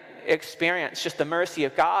Dan experienced just the mercy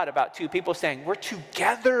of God about two people saying, we're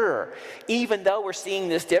together, even though we're seeing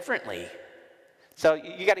this differently. So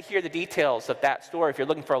you got to hear the details of that story if you're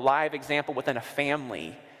looking for a live example within a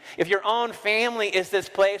family. If your own family is this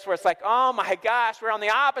place where it's like, oh my gosh, we're on the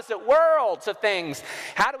opposite worlds of things.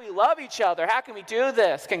 How do we love each other? How can we do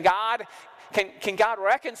this? Can God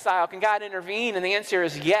reconcile? Can God intervene? And the answer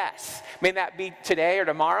is yes. May that be today or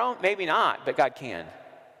tomorrow? Maybe not, but God can.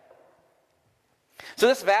 So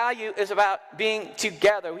this value is about being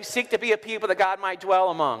together. We seek to be a people that God might dwell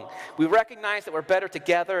among. We recognize that we're better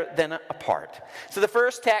together than apart. So the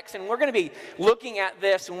first text, and we're going to be looking at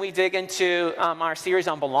this when we dig into our series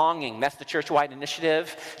on belonging. That's the church-wide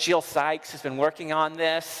initiative. Jill Sykes has been working on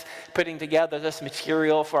this, putting together this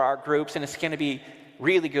material for our groups, and it's going to be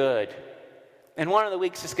really good. And one of the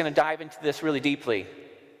weeks is going to dive into this really deeply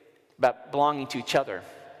about belonging to each other.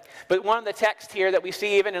 But one of the texts here that we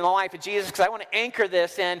see even in the life of Jesus, because I want to anchor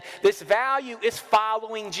this in, this value is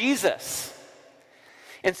following Jesus.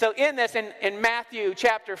 And so in this, in Matthew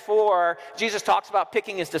chapter 4, Jesus talks about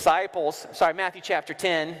picking his disciples. Matthew chapter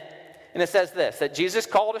 10. And it says this, that Jesus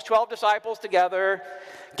called his 12 disciples together,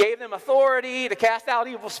 gave them authority to cast out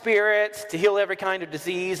evil spirits, to heal every kind of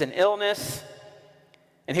disease and illness.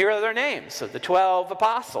 And here are their names. So the 12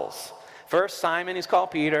 apostles. First, Simon, who's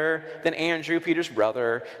called Peter, then Andrew, Peter's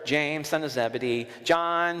brother, James, son of Zebedee,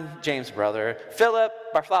 John, James' brother, Philip,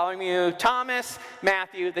 Bartholomew, Thomas,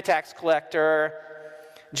 Matthew, the tax collector,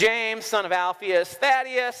 James, son of Alphaeus,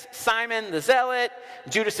 Thaddeus, Simon the Zealot,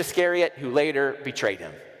 Judas Iscariot, who later betrayed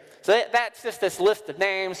him. So that's just this list of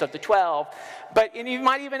names of the 12. But and you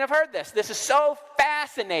might even have heard this. This is so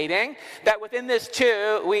fascinating that within this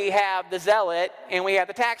too, we have the zealot and we have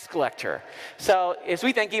the tax collector. So as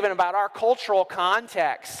we think even about our cultural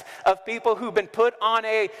context of people who've been put on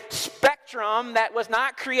a spectrum that was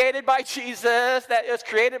not created by Jesus, that was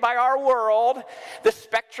created by our world, the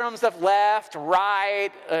spectrums of left,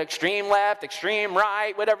 right, extreme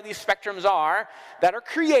right, whatever these spectrums are, that are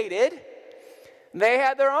created, they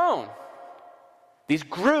had their own. These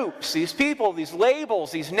groups, these people, these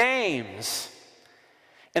labels, these names.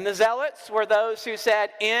 And the Zealots were those who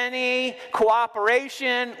said any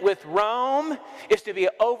cooperation with Rome is to be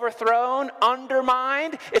overthrown,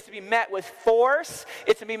 undermined, it's to be met with force,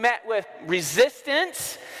 it's to be met with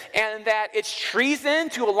resistance, and that it's treason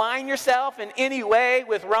to align yourself in any way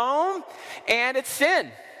with Rome, and it's sin.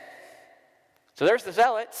 So there's the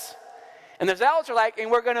Zealots. And the Zealots are like, and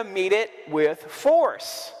we're going to meet it with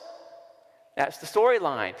force. That's the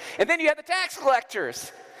storyline. And then you have the tax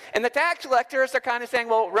collectors. And the tax collectors are kind of saying,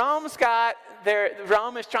 well, Rome is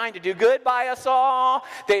trying to do good by us all.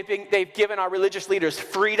 They've given our religious leaders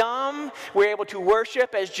freedom. We're able to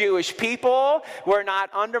worship as Jewish people. We're not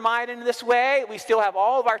undermined in this way. We still have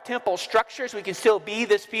all of our temple structures. We can still be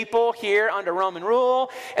this people here under Roman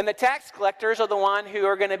rule. And the tax collectors are the one who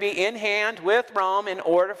are going to be in hand with Rome in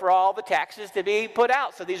order for all the taxes to be put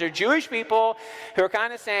out. So these are Jewish people who are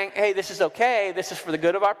kind of saying, hey, this is okay. This is for the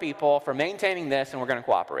good of our people, for maintaining this, and we're going to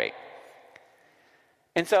cooperate.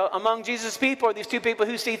 And so among Jesus' people are these two people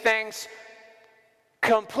who see things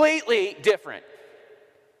completely different,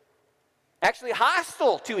 actually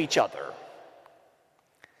hostile to each other.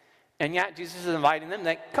 And yet Jesus is inviting them,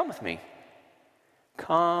 like, come with me.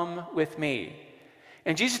 Come with me.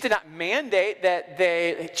 And Jesus did not mandate that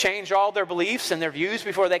they change all their beliefs and their views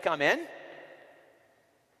before they come in.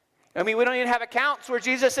 I mean, we don't even have accounts where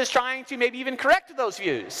Jesus is trying to maybe even correct those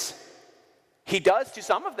views. He does to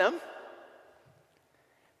some of them.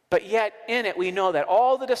 But yet, in it, we know that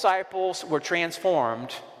all the disciples were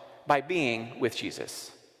transformed by being with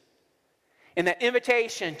Jesus. In that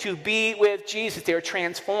invitation to be with Jesus, they were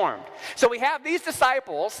transformed. So we have these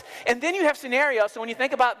disciples, and then you have scenarios. So when you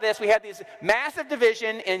think about this, we have these massive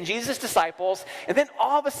division in Jesus' disciples, and then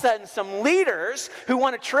all of a sudden, some leaders who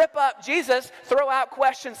want to trip up Jesus throw out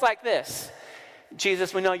questions like this.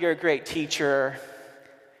 Jesus, we know you're a great teacher.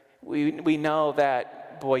 We know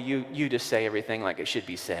that, boy, you just say everything like it should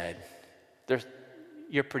be said.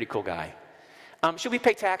 You're a pretty cool guy. Should we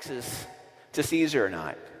pay taxes to Caesar or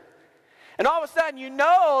not? And all of a sudden, you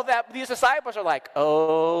know that these disciples are like,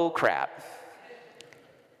 oh, crap.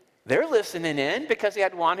 They're listening in because they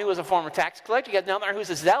had one who was a former tax collector. You had another who's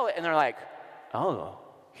a zealot. And they're like, oh,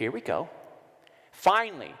 here we go.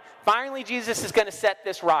 Finally, Jesus is going to set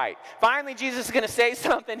this right. Finally, Jesus is going to say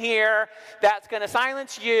something here that's going to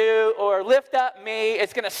silence you or lift up me.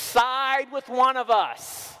 It's going to side with one of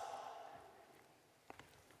us.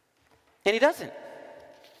 And he doesn't.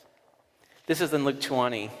 This is in Luke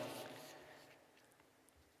 20.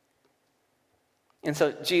 And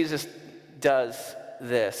so Jesus does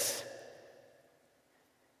this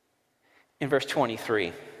in verse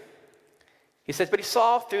 23. He says, but he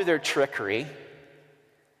saw through their trickery,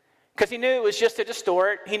 because he knew it was just to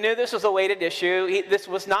distort. He knew this was a weighted issue. This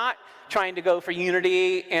was not trying to go for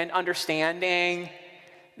unity and understanding.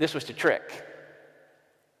 This was to trick.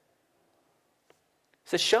 He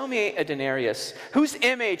says, show me a denarius. Whose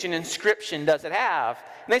image and inscription does it have?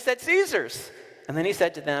 And they said, Caesar's. And then he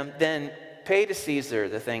said to them, then pay to Caesar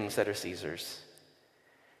the things that are Caesar's,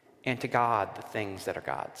 and to God the things that are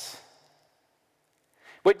God's.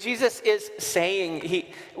 What Jesus is saying,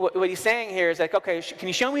 what he's saying here is like, okay, can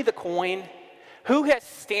you show me the coin? Who has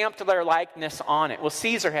stamped their likeness on it? Well,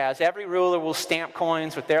 Caesar has. Every ruler will stamp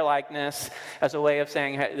coins with their likeness as a way of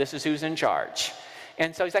saying, hey, this is who's in charge.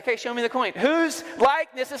 And so he's like, hey, show me the coin. Whose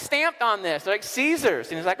likeness is stamped on this? They're like, Caesar's.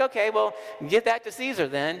 And he's like, okay, well, give that to Caesar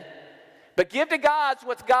then. But give to God's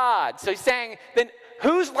what's God's. So he's saying, then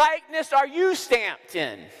whose likeness are you stamped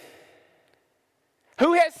in?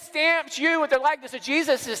 Who has stamped you with their likeness? So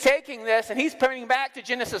Jesus is taking this and he's pointing back to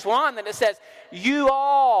Genesis 1 that it says, you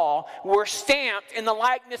all were stamped in the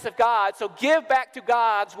likeness of God, so give back to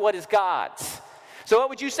God's what is God's. So what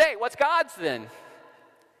would you say? What's God's then?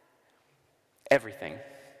 Everything.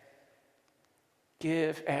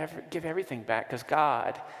 Give everything back because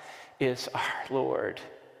God is our Lord,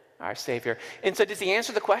 our Savior. And so does he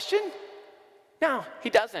answer the question? No, he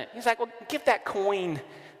doesn't. He's like, well, give that coin.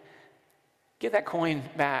 Give that coin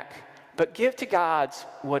back, but give to God's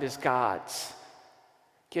what is God's.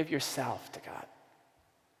 Give yourself to God.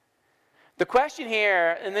 The question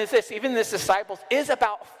here, and even this disciples, is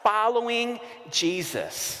about following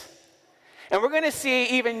Jesus. And we're going to see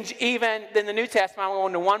even in the New Testament, I'm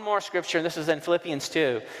going to one more scripture, and this is in Philippians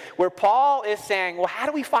 2, where Paul is saying, well, how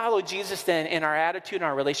do we follow Jesus then in our attitude and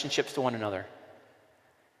our relationships to one another?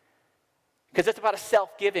 Because it's about a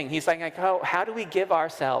self-giving. He's like, oh, how do we give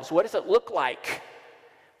ourselves? What does it look like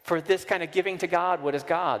for this kind of giving to God? What is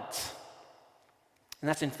God's? And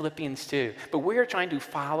that's in Philippians 2. But we're trying to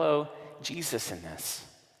follow Jesus in this.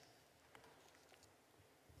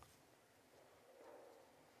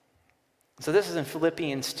 So this is in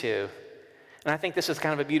Philippians 2. And I think this is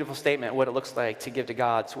kind of a beautiful statement, what it looks like to give to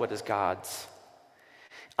God's what is God's.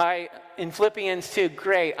 In Philippians 2,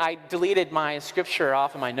 great, I deleted my scripture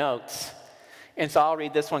off of my notes. And so I'll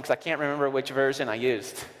read this one because I can't remember which version I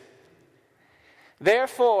used.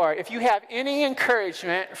 Therefore, if you have any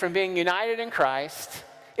encouragement from being united in Christ,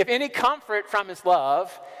 if any comfort from his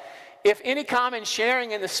love, if any common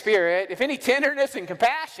sharing in the Spirit, if any tenderness and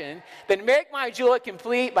compassion, then make my joy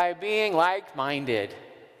complete by being like-minded,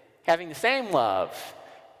 having the same love,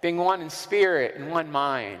 being one in spirit and one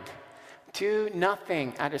mind. Do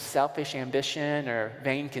nothing out of selfish ambition or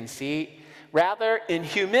vain conceit. Rather, in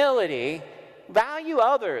humility, value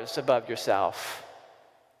others above yourself,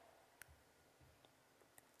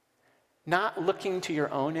 not looking to your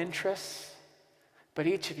own interests, but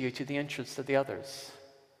each of you to the interests of the others.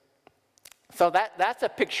 So that's a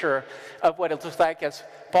picture of what it looks like as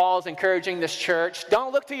Paul's encouraging this church.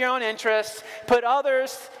 Don't look to your own interests. Put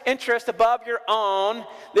others' interests above your own.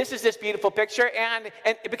 This is this beautiful picture. And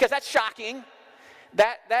because that's shocking.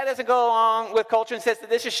 That doesn't go along with culture and says that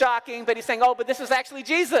this is shocking, but he's saying, oh, but this is actually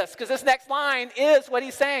Jesus, because this next line is what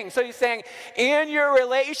he's saying. So he's saying, in your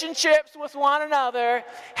relationships with one another,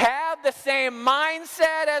 have the same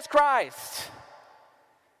mindset as Christ.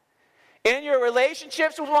 In your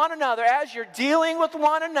relationships with one another, as you're dealing with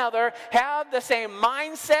one another, have the same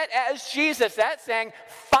mindset as Jesus. That's saying,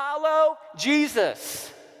 follow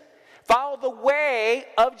Jesus. Follow the way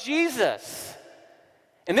of Jesus.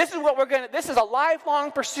 And this is this is a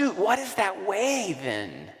lifelong pursuit. What is that way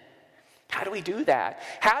then? How do we do that?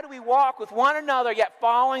 How do we walk with one another yet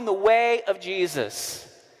following the way of Jesus?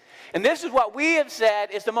 And this is what we have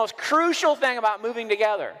said is the most crucial thing about moving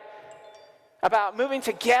together. About moving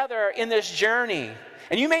together in this journey.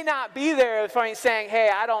 And you may not be there saying,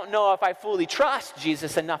 hey, I don't know if I fully trust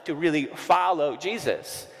Jesus enough to really follow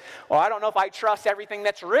Jesus. Or I don't know if I trust everything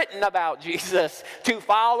that's written about Jesus to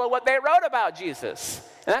follow what they wrote about Jesus.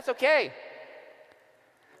 And that's okay.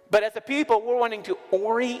 But as a people, we're wanting to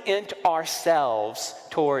orient ourselves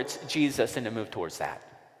towards Jesus and to move towards that.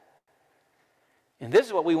 And this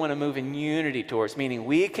is what we want to move in unity towards, meaning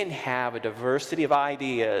we can have a diversity of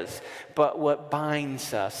ideas, but what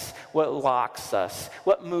binds us, what locks us,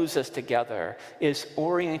 what moves us together is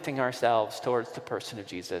orienting ourselves towards the person of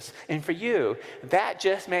Jesus. And for you, that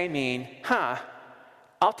just may mean,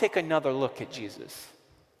 I'll take another look at Jesus.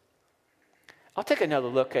 I'll take another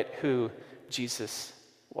look at who Jesus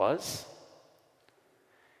was.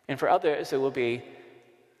 And for others, it will be,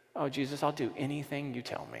 oh, Jesus, I'll do anything you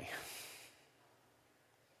tell me.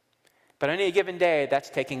 But on any given day,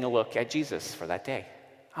 that's taking a look at Jesus for that day.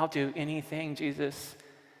 I'll do anything, Jesus.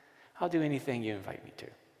 I'll do anything you invite me to.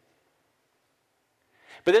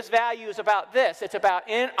 But this value is about this. It's about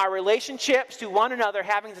in our relationships to one another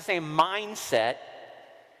having the same mindset,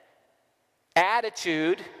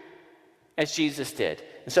 attitude as Jesus did.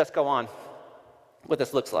 And so let's go on what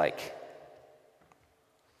this looks like.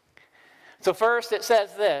 So first it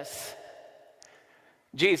says this.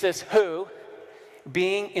 Jesus, who,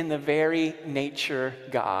 being in the very nature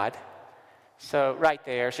God. So right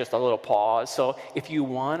there, it's just a little pause. So if you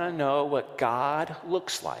want to know what God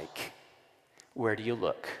looks like, where do you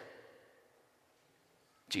look?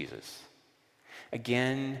 Jesus.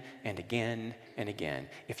 Again and again and again.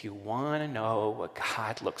 If you want to know what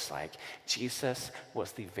God looks like, Jesus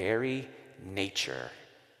was the very nature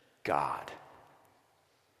God.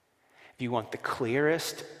 If you want the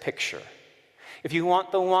clearest picture, if you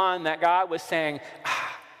want the one that God was saying,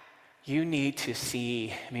 you need to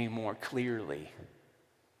see me more clearly,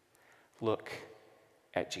 look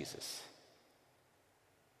at Jesus.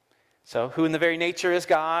 So, who in the very nature is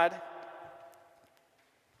God?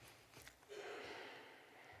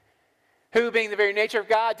 Who, being the very nature of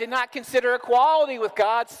God, did not consider equality with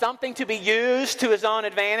God something to be used to his own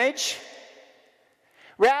advantage.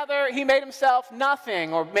 Rather, he made himself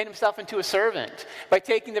nothing, or made himself into a servant by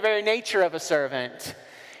taking the very nature of a servant,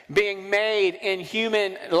 being made in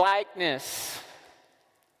human likeness.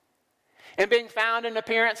 And being found in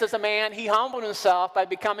appearance as a man, he humbled himself by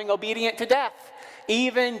becoming obedient to death,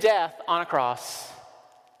 even death on a cross.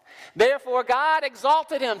 Therefore, God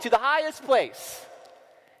exalted him to the highest place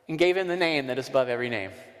and gave him the name that is above every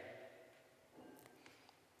name.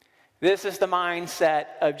 This is the mindset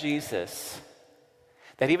of Jesus.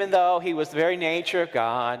 That even though he was the very nature of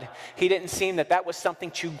God, he didn't seem that was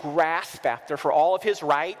something to grasp after for all of his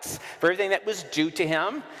rights, for everything that was due to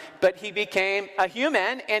him. But he became a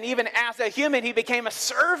human, and even as a human, he became a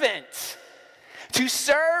servant to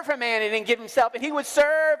serve humanity and give himself. And he would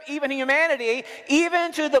serve even humanity,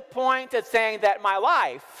 even to the point of saying that my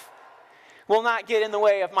life will not get in the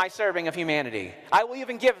way of my serving of humanity. I will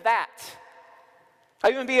even give that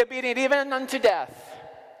I'll even be obedient even unto death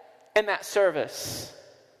in that service.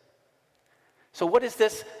 So what does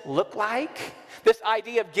this look like? This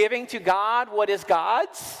idea of giving to God what is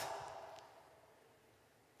God's?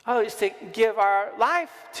 Oh, it's to give our life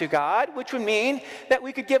to God, which would mean that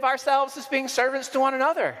we could give ourselves as being servants to one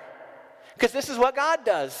another. Because this is what God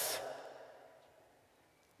does.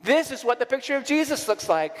 This is what the picture of Jesus looks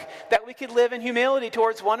like, that we could live in humility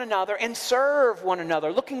towards one another and serve one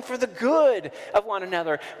another, looking for the good of one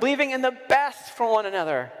another, believing in the best for one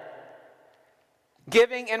another,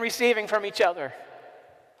 giving and receiving from each other.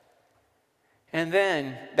 And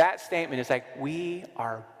then that statement is like, we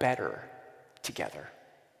are better together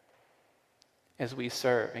as we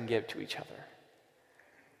serve and give to each other,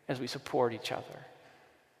 as we support each other.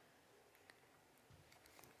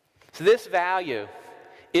 So this value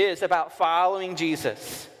is about following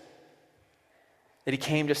Jesus, that he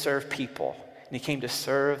came to serve people, and he came to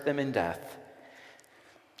serve them in death.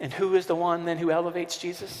 And who is the one then who elevates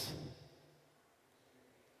Jesus?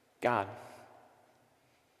 God.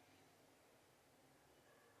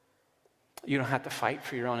 You don't have to fight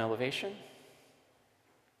for your own elevation.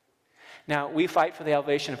 Now, we fight for the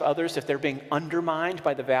elevation of others if they're being undermined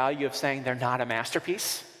by the value of saying they're not a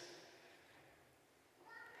masterpiece.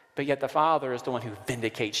 But yet the Father is the one who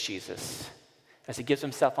vindicates Jesus as he gives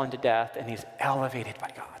himself unto death and he's elevated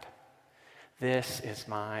by God. This is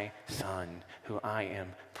my Son who I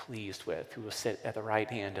am pleased with, who will sit at the right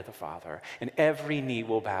hand of the Father. And every knee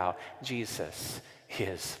will bow, Jesus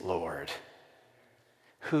is Lord.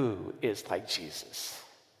 Who is like Jesus?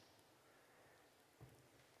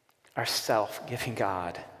 Our self-giving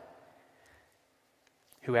God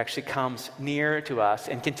who actually comes near to us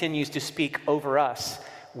and continues to speak over us.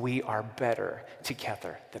 We are better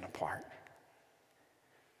together than apart.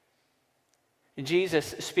 And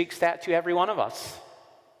Jesus speaks that to every one of us.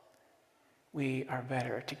 We are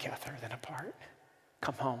better together than apart.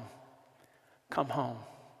 Come home. Come home.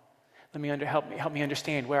 Help me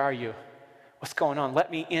understand. Where are you? What's going on? Let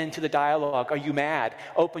me into the dialogue. Are you mad?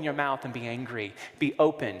 Open your mouth and be angry. Be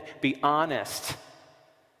open. Be honest.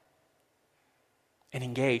 And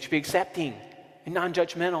engage. Be accepting and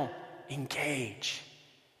non-judgmental. Engage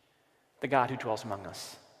the God who dwells among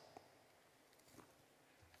us.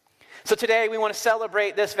 So today we want to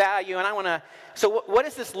celebrate this value, and so what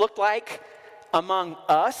does this look like among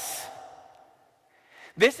us?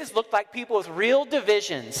 This has looked like people with real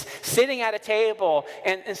divisions sitting at a table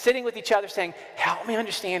and sitting with each other saying, help me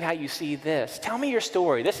understand how you see this. Tell me your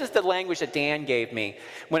story. This is the language that Dan gave me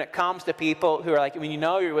when it comes to people who are like, when you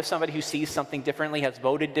know you're with somebody who sees something differently, has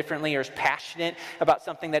voted differently, or is passionate about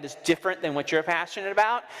something that is different than what you're passionate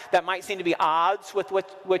about, that might seem to be odds with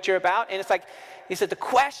what you're about. And it's like, he said,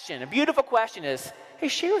 a beautiful question is, hey,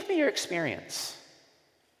 share with me your experience.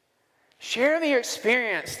 Share with me your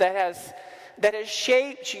experience that has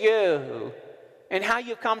shaped you and how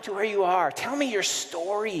you've come to where you are. Tell me your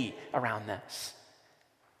story around this.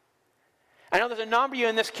 I know there's a number of you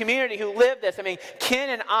in this community who live this. I mean, Ken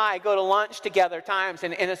and I go to lunch together at times,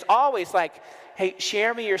 and it's always like, hey,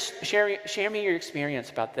 share me your experience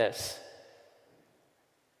about this.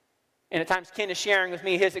 And at times Ken is sharing with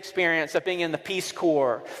me his experience of being in the Peace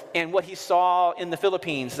Corps and what he saw in the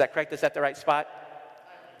Philippines. Is that correct? Is that the right spot?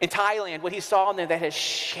 In Thailand, what he saw in there that has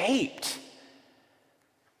shaped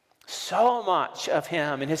so much of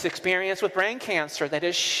him and his experience with brain cancer, that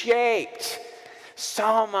has shaped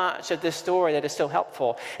so much of this story that is so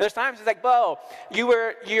helpful. And there's times it's like, Bo,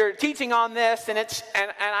 you're teaching on this and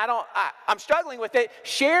I'm struggling with it.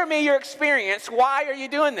 Share me your experience. Why are you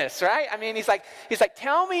doing this, right? I mean, he's like,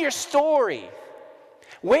 tell me your story.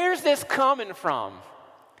 Where's this coming from?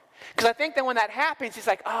 Because I think that when that happens, he's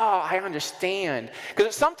like, oh, I understand.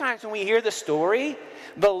 Because sometimes when we hear the story,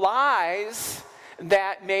 the lies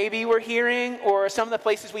that maybe we're hearing, or some of the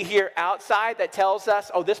places we hear outside that tells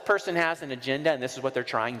us, oh, this person has an agenda and this is what they're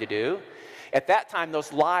trying to do, at that time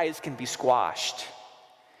those lies can be squashed.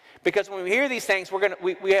 Because when we hear these things,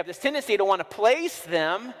 we have this tendency to want to place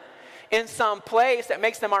them in some place that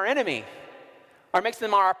makes them our enemy or makes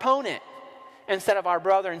them our opponent instead of our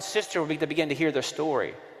brother and sister when we begin to hear their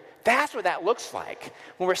story. That's what that looks like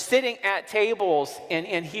when we're sitting at tables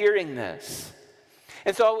and hearing this.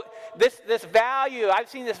 And so this value, I've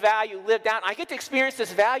seen this value lived out. I get to experience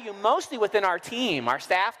this value mostly within our team, our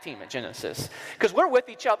staff team at Genesis, because we're with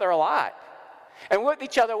each other a lot. And we're with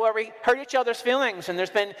each other where we hurt each other's feelings, and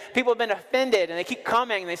people have been offended, and they keep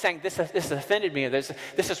coming, and they're saying, this has offended me, or this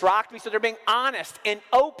has rocked me. So they're being honest and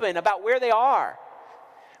open about where they are,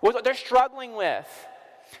 what they're struggling with.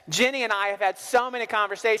 Jenny and I have had so many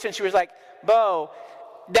conversations. She was like, Bo,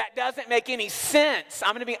 that doesn't make any sense.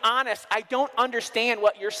 I'm going to be honest. I don't understand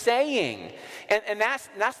what you're saying. And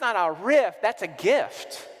that's not a riff. That's a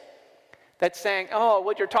gift. That's saying, oh,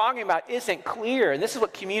 what you're talking about isn't clear. And this is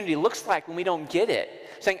what community looks like when we don't get it.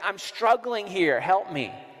 Saying, I'm struggling here. Help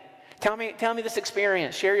me. Tell me this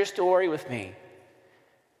experience. Share your story with me.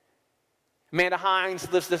 Amanda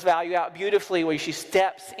Hines lives this value out beautifully where she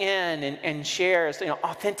steps in and shares,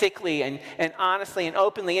 authentically and honestly and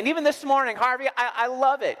openly. And even this morning, Harvey, I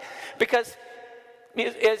love it because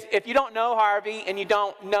if you don't know Harvey and you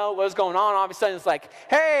don't know what's going on, all of a sudden it's like,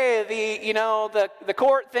 hey, the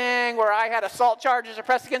court thing where I had assault charges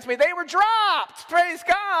pressed against me, they were dropped. Praise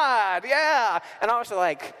God. Yeah. And I was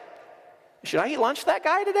like, should I eat lunch with that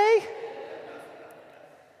guy today?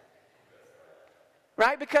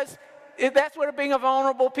 Right? Because that's what being a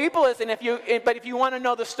vulnerable people is. And if you want to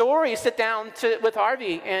know the story, sit down with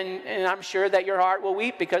Harvey, and I'm sure that your heart will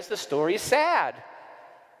weep because the story is sad.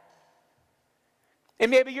 And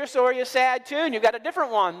maybe your story is sad too, and you've got a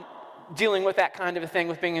different one dealing with that kind of a thing,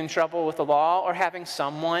 with being in trouble with the law or having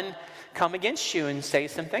someone come against you and say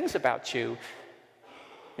some things about you.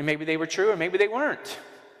 And maybe they were true or maybe they weren't.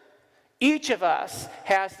 Each of us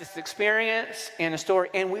has this experience and a story,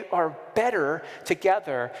 and we are better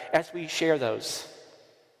together as we share those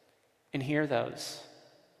and hear those.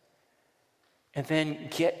 And then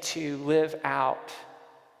get to live out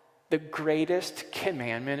the greatest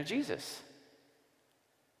commandment of Jesus.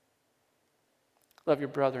 Love your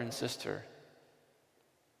brother and sister.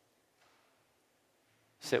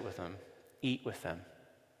 Sit with them. Eat with them.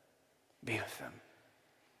 Be with them.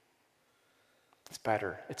 It's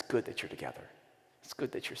better. It's good that you're together. It's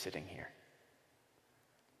good that you're sitting here.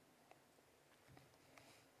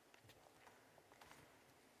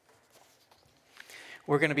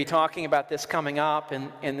 We're going to be talking about this coming up,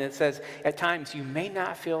 and it says, at times you may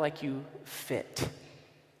not feel like you fit.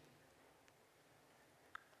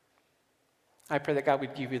 I pray that God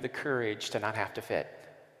would give you the courage to not have to fit,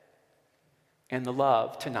 and the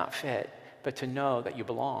love to not fit, but to know that you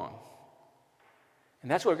belong.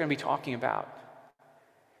 And that's what we're going to be talking about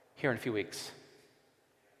here in a few weeks.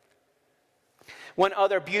 One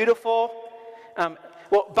other beautiful,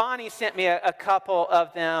 Bonnie sent me a couple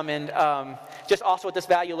of them, and just also what this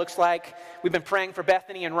value looks like. We've been praying for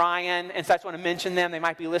Bethany and Ryan, and so I just want to mention them. They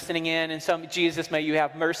might be listening in, and so Jesus, may you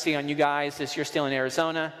have mercy on you guys as you're still in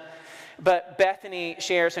Arizona. But Bethany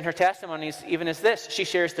shares in her testimonies, even as this, she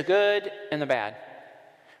shares the good and the bad.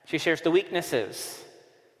 She shares the weaknesses.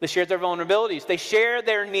 They share their vulnerabilities. They share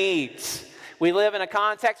their needs. We live in a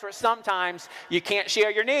context where sometimes you can't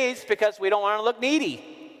share your needs because we don't want to look needy.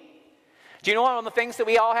 Do you know one of the things that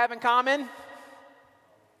we all have in common?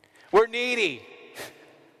 We're needy.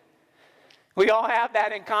 We all have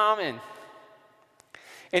that in common.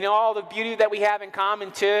 And all the beauty that we have in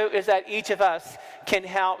common too is that each of us can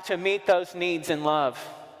help to meet those needs in love.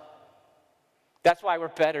 That's why we're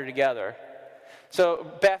better together. So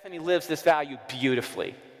Bethany lives this value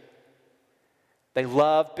beautifully. They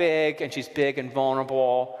love big, and she's big and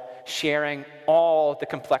vulnerable, sharing all the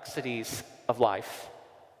complexities of life.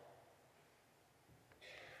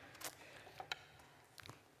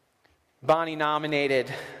 Bonnie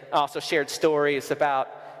also shared stories about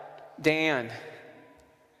Dan,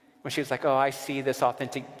 when she was like, oh, I see this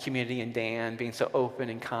authentic community in Dan being so open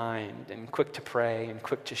and kind and quick to pray and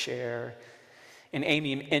quick to share. And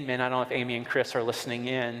Amy Inman, I don't know if Amy and Chris are listening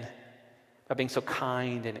in, about being so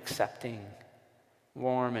kind and accepting,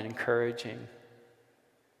 warm and encouraging.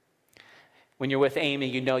 When you're with Amy,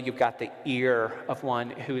 you know you've got the ear of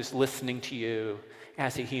one who is listening to you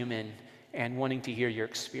as a human and wanting to hear your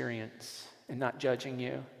experience and not judging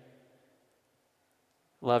you,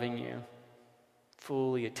 loving you,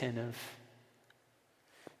 fully attentive.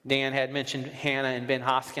 Dan had mentioned Hannah and Ben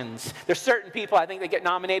Hoskins. There's certain people I think that get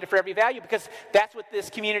nominated for every value because that's what this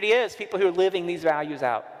community is, people who are living these values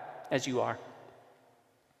out as you are.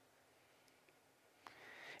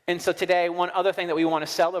 And so today, one other thing that we want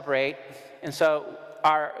to celebrate, and so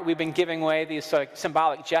we've been giving away these sort of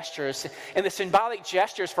symbolic gestures, and the symbolic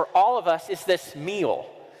gestures for all of us is this meal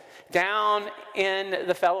down in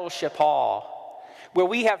the fellowship hall where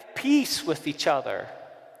we have peace with each other.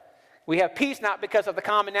 We have peace not because of the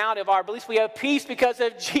commonality of our beliefs, we have peace because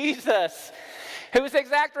of Jesus, who is the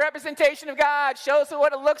exact representation of God, shows us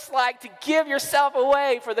what it looks like to give yourself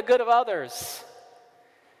away for the good of others.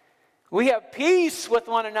 We have peace with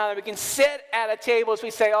one another. We can sit at a table as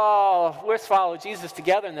we say, oh, let's follow Jesus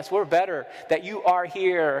together in this. We're better that you are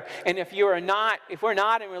here. And if we're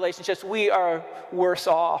not in relationships, we are worse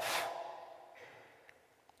off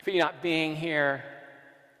for you not being here.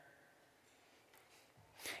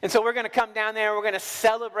 And so we're going to come down there, we're going to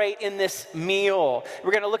celebrate in this meal.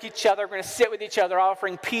 We're going to look at each other, we're going to sit with each other,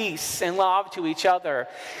 offering peace and love to each other.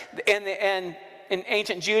 And in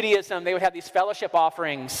ancient Judaism, they would have these fellowship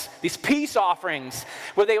offerings, these peace offerings,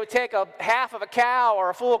 where they would take a half of a cow or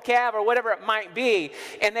a full calf or whatever it might be,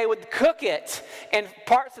 and they would cook it, and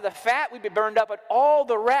parts of the fat would be burned up, but all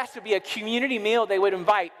the rest would be a community meal. They would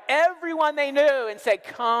invite everyone they knew and say,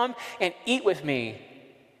 come and eat with me.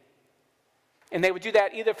 And they would do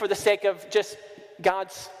that either for the sake of just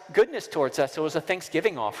God's goodness towards us. So it was a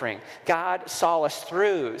Thanksgiving offering. God saw us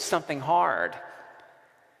through something hard.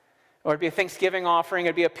 Or it'd be a Thanksgiving offering,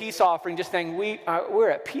 it'd be a peace offering, just saying we're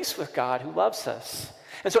at peace with God who loves us.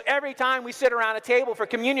 And so every time we sit around a table for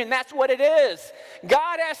communion, that's what it is.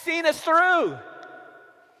 God has seen us through.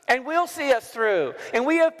 And will see us through. And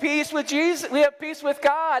we have peace with Jesus. We have peace with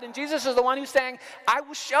God. And Jesus is the one who's saying, I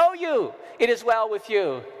will show you it is well with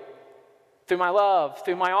you. Through my love,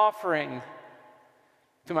 through my offering,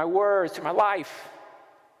 through my words, through my life.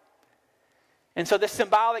 And so this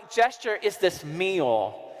symbolic gesture is this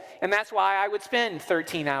meal. And that's why I would spend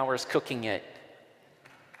 13 hours cooking it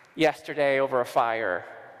yesterday over a fire.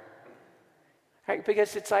 Right?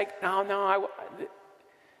 Because it's like,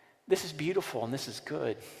 this is beautiful and this is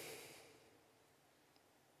good.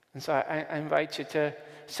 And so I invite you to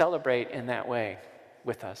celebrate in that way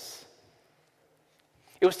with us.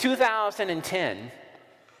 It was 2010,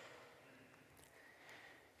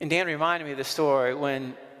 and Dan reminded me of the story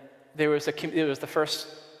when there was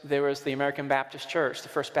the American Baptist Church, the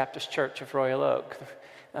First Baptist Church of Royal Oak,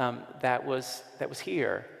 that was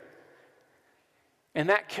here. And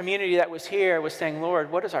that community that was here was saying,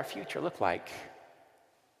 Lord, what does our future look like?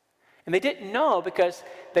 And they didn't know because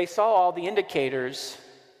they saw all the indicators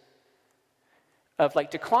of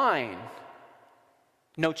decline.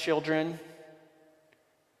 No children,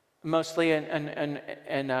 mostly an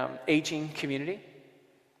aging community.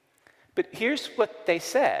 But here's what they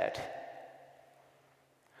said.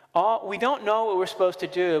 We don't know what we're supposed to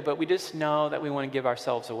do, but we just know that we want to give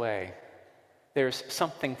ourselves away. There's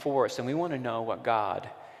something for us, and we want to know what God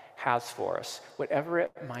has for us, whatever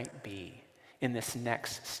it might be in this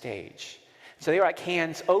next stage. So they were like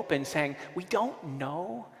hands open saying, we don't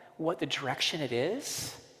know what the direction it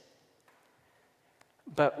is,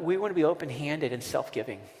 but we want to be open-handed and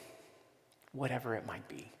self-giving, whatever it might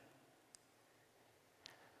be.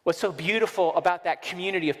 What's so beautiful about that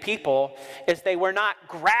community of people is they were not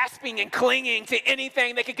grasping and clinging to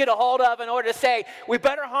anything they could get a hold of in order to say, we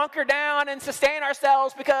better hunker down and sustain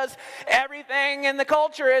ourselves because everything in the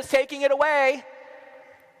culture is taking it away.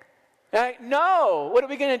 No, what are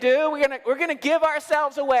we going to do? We're going to give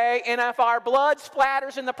ourselves away, and if our blood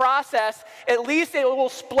splatters in the process, at least it will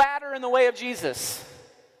splatter in the way of Jesus.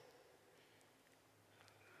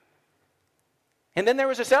 And then there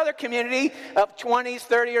was this other community of 20s,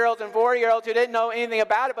 30-year-olds, and 40-year-olds who didn't know anything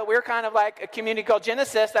about it, but we were kind of like a community called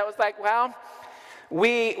Genesis that was like, well,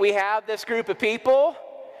 we have this group of people.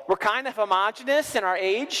 We're kind of homogenous in our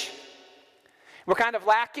age. We're kind of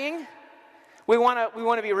lacking. We want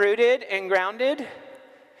to be rooted and grounded.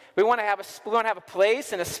 We want to have a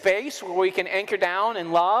place and a space where we can anchor down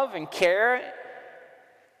and love and care.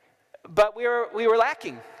 But we were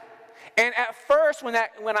lacking. And at first, we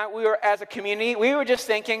were as a community, we were just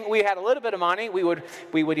thinking we had a little bit of money. We would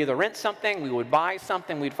either rent something, we would buy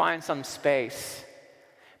something, we'd find some space.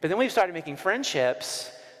 But then we started making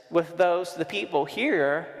friendships with the people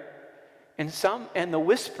here, and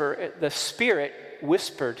the Spirit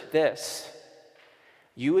whispered this: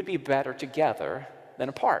 you would be better together than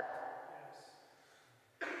apart.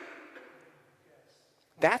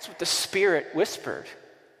 That's what the Spirit whispered.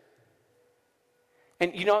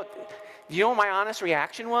 And you know what my honest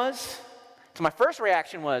reaction was? So my first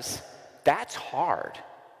reaction was, that's hard.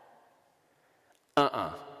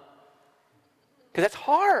 Because that's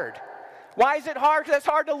hard. Why is it hard? Because it's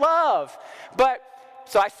hard to love.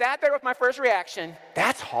 So I sat there with my first reaction,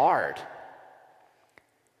 that's hard.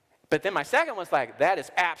 But then my second was like, that is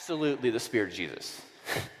absolutely the Spirit of Jesus.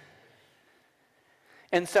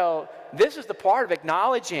 And so this is the part of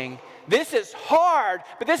acknowledging this is hard,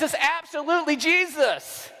 but this is absolutely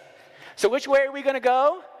Jesus. So which way are we going to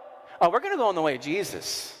go? Oh, we're going to go in the way of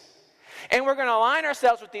Jesus. And we're going to align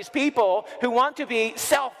ourselves with these people who want to be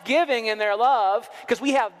self-giving in their love, because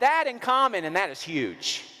we have that in common, and that is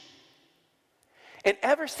huge. And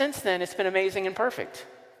ever since then, it's been amazing and perfect.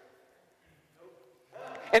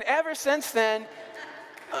 And ever since then,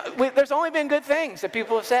 there's only been good things that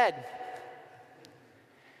people have said.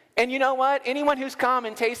 And you know what? Anyone who's come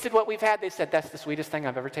and tasted what we've had, they said, that's the sweetest thing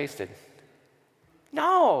I've ever tasted.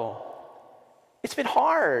 No. It's been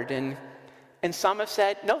hard, and And some have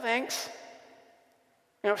said, no thanks.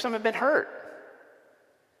 Some have been hurt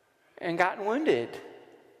and gotten wounded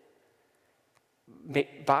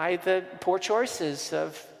by the poor choices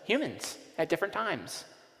of humans at different times.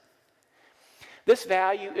 This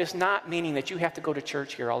value is not meaning that you have to go to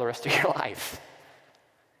church here all the rest of your life.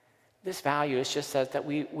 This value is just that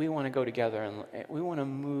we want to go together and we want to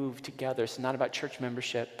move together. It's not about church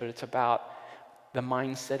membership, but it's about the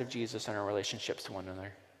mindset of Jesus and our relationships to one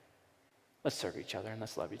another. Let's serve each other and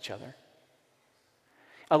let's love each other.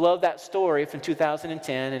 I love that story from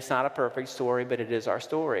 2010. It's not a perfect story, but it is our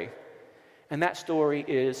story. And that story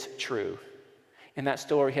is true. And that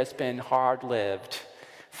story has been hard-lived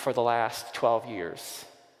for the last 12 years.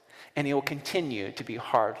 And it will continue to be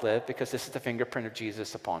hard-lived because this is the fingerprint of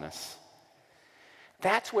Jesus upon us.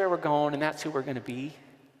 That's where we're going, and that's who we're going to be.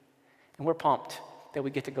 And we're pumped that we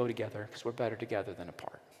get to go together because we're better together than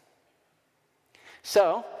apart.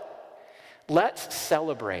 So, let's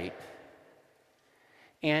celebrate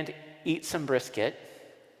and eat some brisket.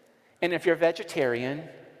 And if you're a vegetarian,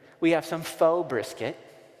 we have some faux brisket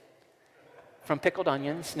from pickled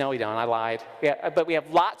onions. No, we don't. I lied. But we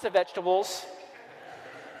have lots of vegetables.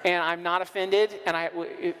 And I'm not offended. And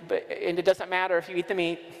it doesn't matter if you eat the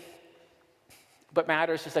meat. What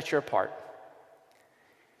matters is that you're a part.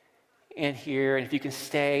 And here, and if you can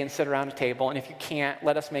stay and sit around a table. And if you can't,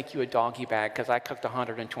 let us make you a doggy bag because I cooked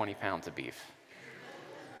 120 pounds of beef.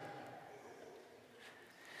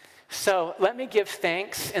 So let me give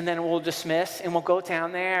thanks, and then we'll dismiss, and we'll go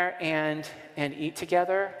down there and eat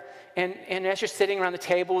together. And as you're sitting around the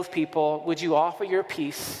table with people, would you offer your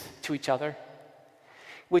peace to each other?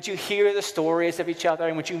 Would you hear the stories of each other,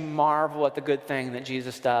 and would you marvel at the good thing that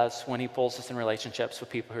Jesus does when he pulls us in relationships with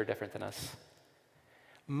people who are different than us?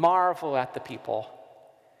 Marvel at the people.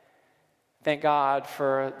 Thank God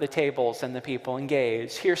for the tables and the people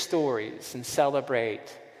engaged. Hear stories and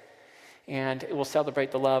celebrate. And it will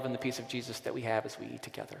celebrate the love and the peace of Jesus that we have as we eat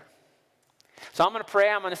together. So I'm going to pray.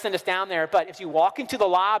 I'm going to send us down there. But if you walk into the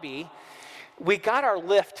lobby, we got our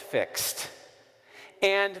lift fixed.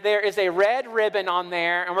 And there is a red ribbon on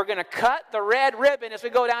there. And we're going to cut the red ribbon as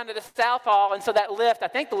we go down to the South Hall. And so that lift, I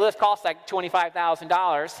think the lift costs like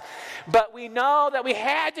 $25,000. But we know that we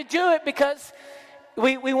had to do it because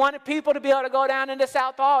we wanted people to be able to go down into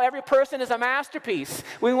South Hall. Every person is a masterpiece.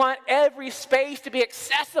 We want every space to be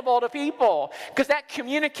accessible to people because that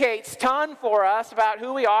communicates a ton for us about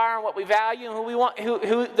who we are and what we value and who we want.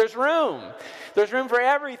 There's room. There's room for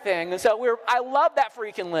everything. And so I love that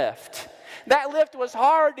freaking lift. That lift was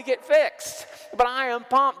hard to get fixed, but I am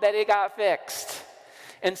pumped that it got fixed.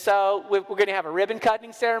 And so we're going to have a ribbon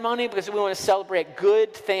cutting ceremony because we want to celebrate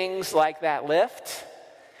good things like that lift.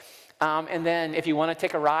 And then if you want to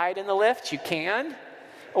take a ride in the lift, you can.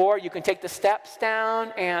 Or you can take the steps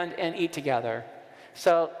down and eat together.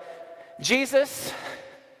 So, Jesus,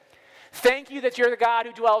 thank you that you're the God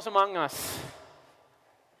who dwells among us.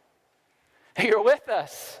 You're with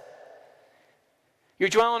us. You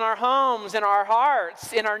dwell in our homes, in our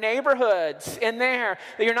hearts, in our neighborhoods, in there.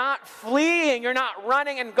 You're not fleeing. You're not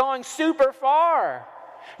running and going super far.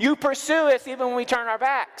 You pursue us even when we turn our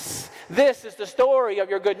backs. This is the story of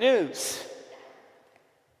your good news.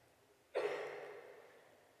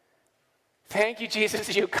 Thank you, Jesus,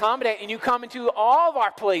 that you accommodate and you come into all of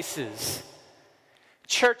our places,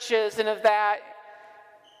 churches and of that,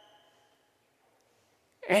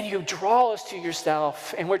 and you draw us to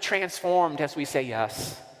yourself, and we're transformed as we say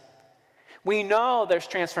yes. We know there's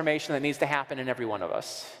transformation that needs to happen in every one of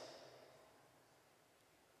us.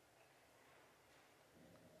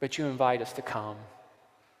 But you invite us to come.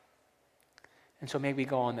 And so may we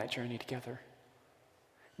go on that journey together,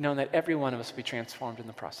 knowing that every one of us will be transformed in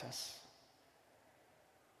the process.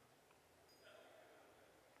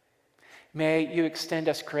 May you extend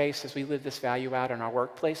us grace as we live this value out in our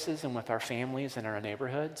workplaces and with our families and our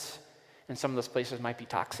neighborhoods. And some of those places might be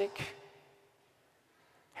toxic.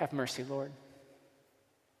 Have mercy, Lord.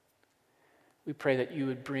 We pray that you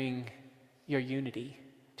would bring your unity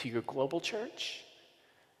to your global church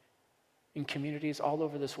in communities all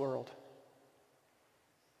over this world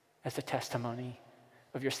as a testimony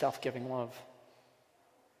of your self-giving love.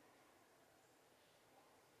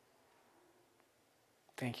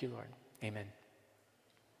 Thank you, Lord. Amen.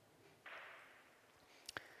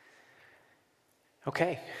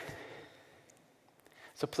 Okay.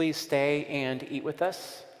 So please stay and eat with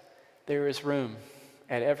us. There is room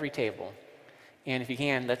at every table. And if you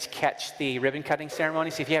can, let's catch the ribbon cutting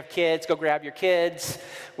ceremony. So if you have kids, go grab your kids.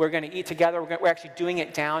 We're going to eat together. We're actually doing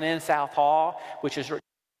it down in South Hall, which is